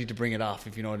personality to bring it off,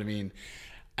 if you know what I mean.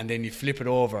 And then you flip it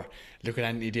over, look at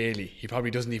Anthony Daly. He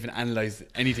probably doesn't even analyse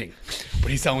anything,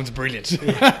 but he sounds brilliant. Do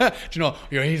you know,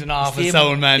 he's an awful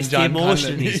sound man, it's John the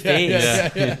emotion Conlon. in his face. Yeah.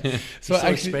 So so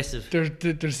actually, expressive. They're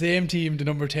the same team, the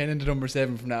number 10 and the number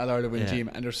 7 from the All-Ireland winning team,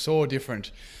 and they're so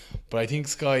different. But I think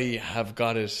Sky have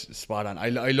got it spot on. I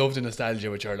love the nostalgia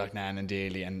with Sherlock Nan and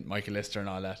Daly and Michael Lister and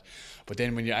all that. But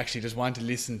then when you actually just want to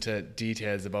listen to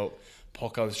details about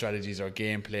puck out strategies or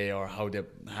gameplay or how the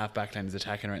half back line is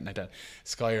attacking or anything like that,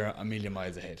 Sky are a million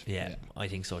miles ahead. Yeah, I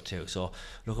think so too. So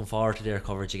looking forward to their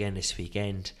coverage again this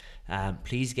weekend.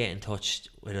 Please get in touch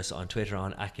with us on Twitter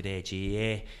on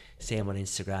 @G'dayGAA, same on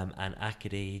Instagram, and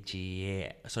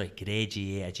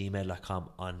G'dayGAA@gmail.com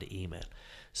on the email.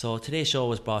 So today's show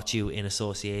was brought to you in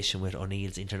association with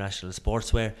O'Neill's International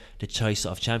Sportswear, the choice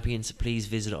of champions. Please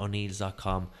visit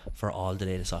O'Neills.com for all the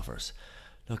latest offers.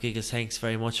 Look, Eagles, thanks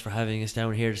very much for having us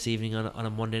down here this evening on a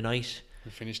Monday night.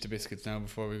 We'll finish the biscuits now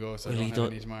before we go, so We'll I eat, don't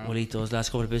have any tomorrow. we'll eat those last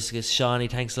couple of biscuits. Shawnee,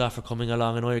 thanks a lot for coming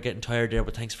along. I know you're getting tired there,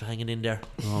 but thanks for hanging in there.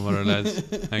 Oh, what are lads?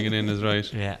 Hanging in is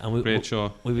right. Yeah, and Great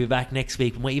show. We'll be back next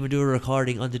week. We might even do a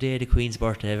recording on the day of the Queen's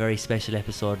birthday, a very special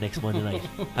episode next Monday night.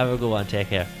 Have a good one. Take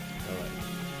care.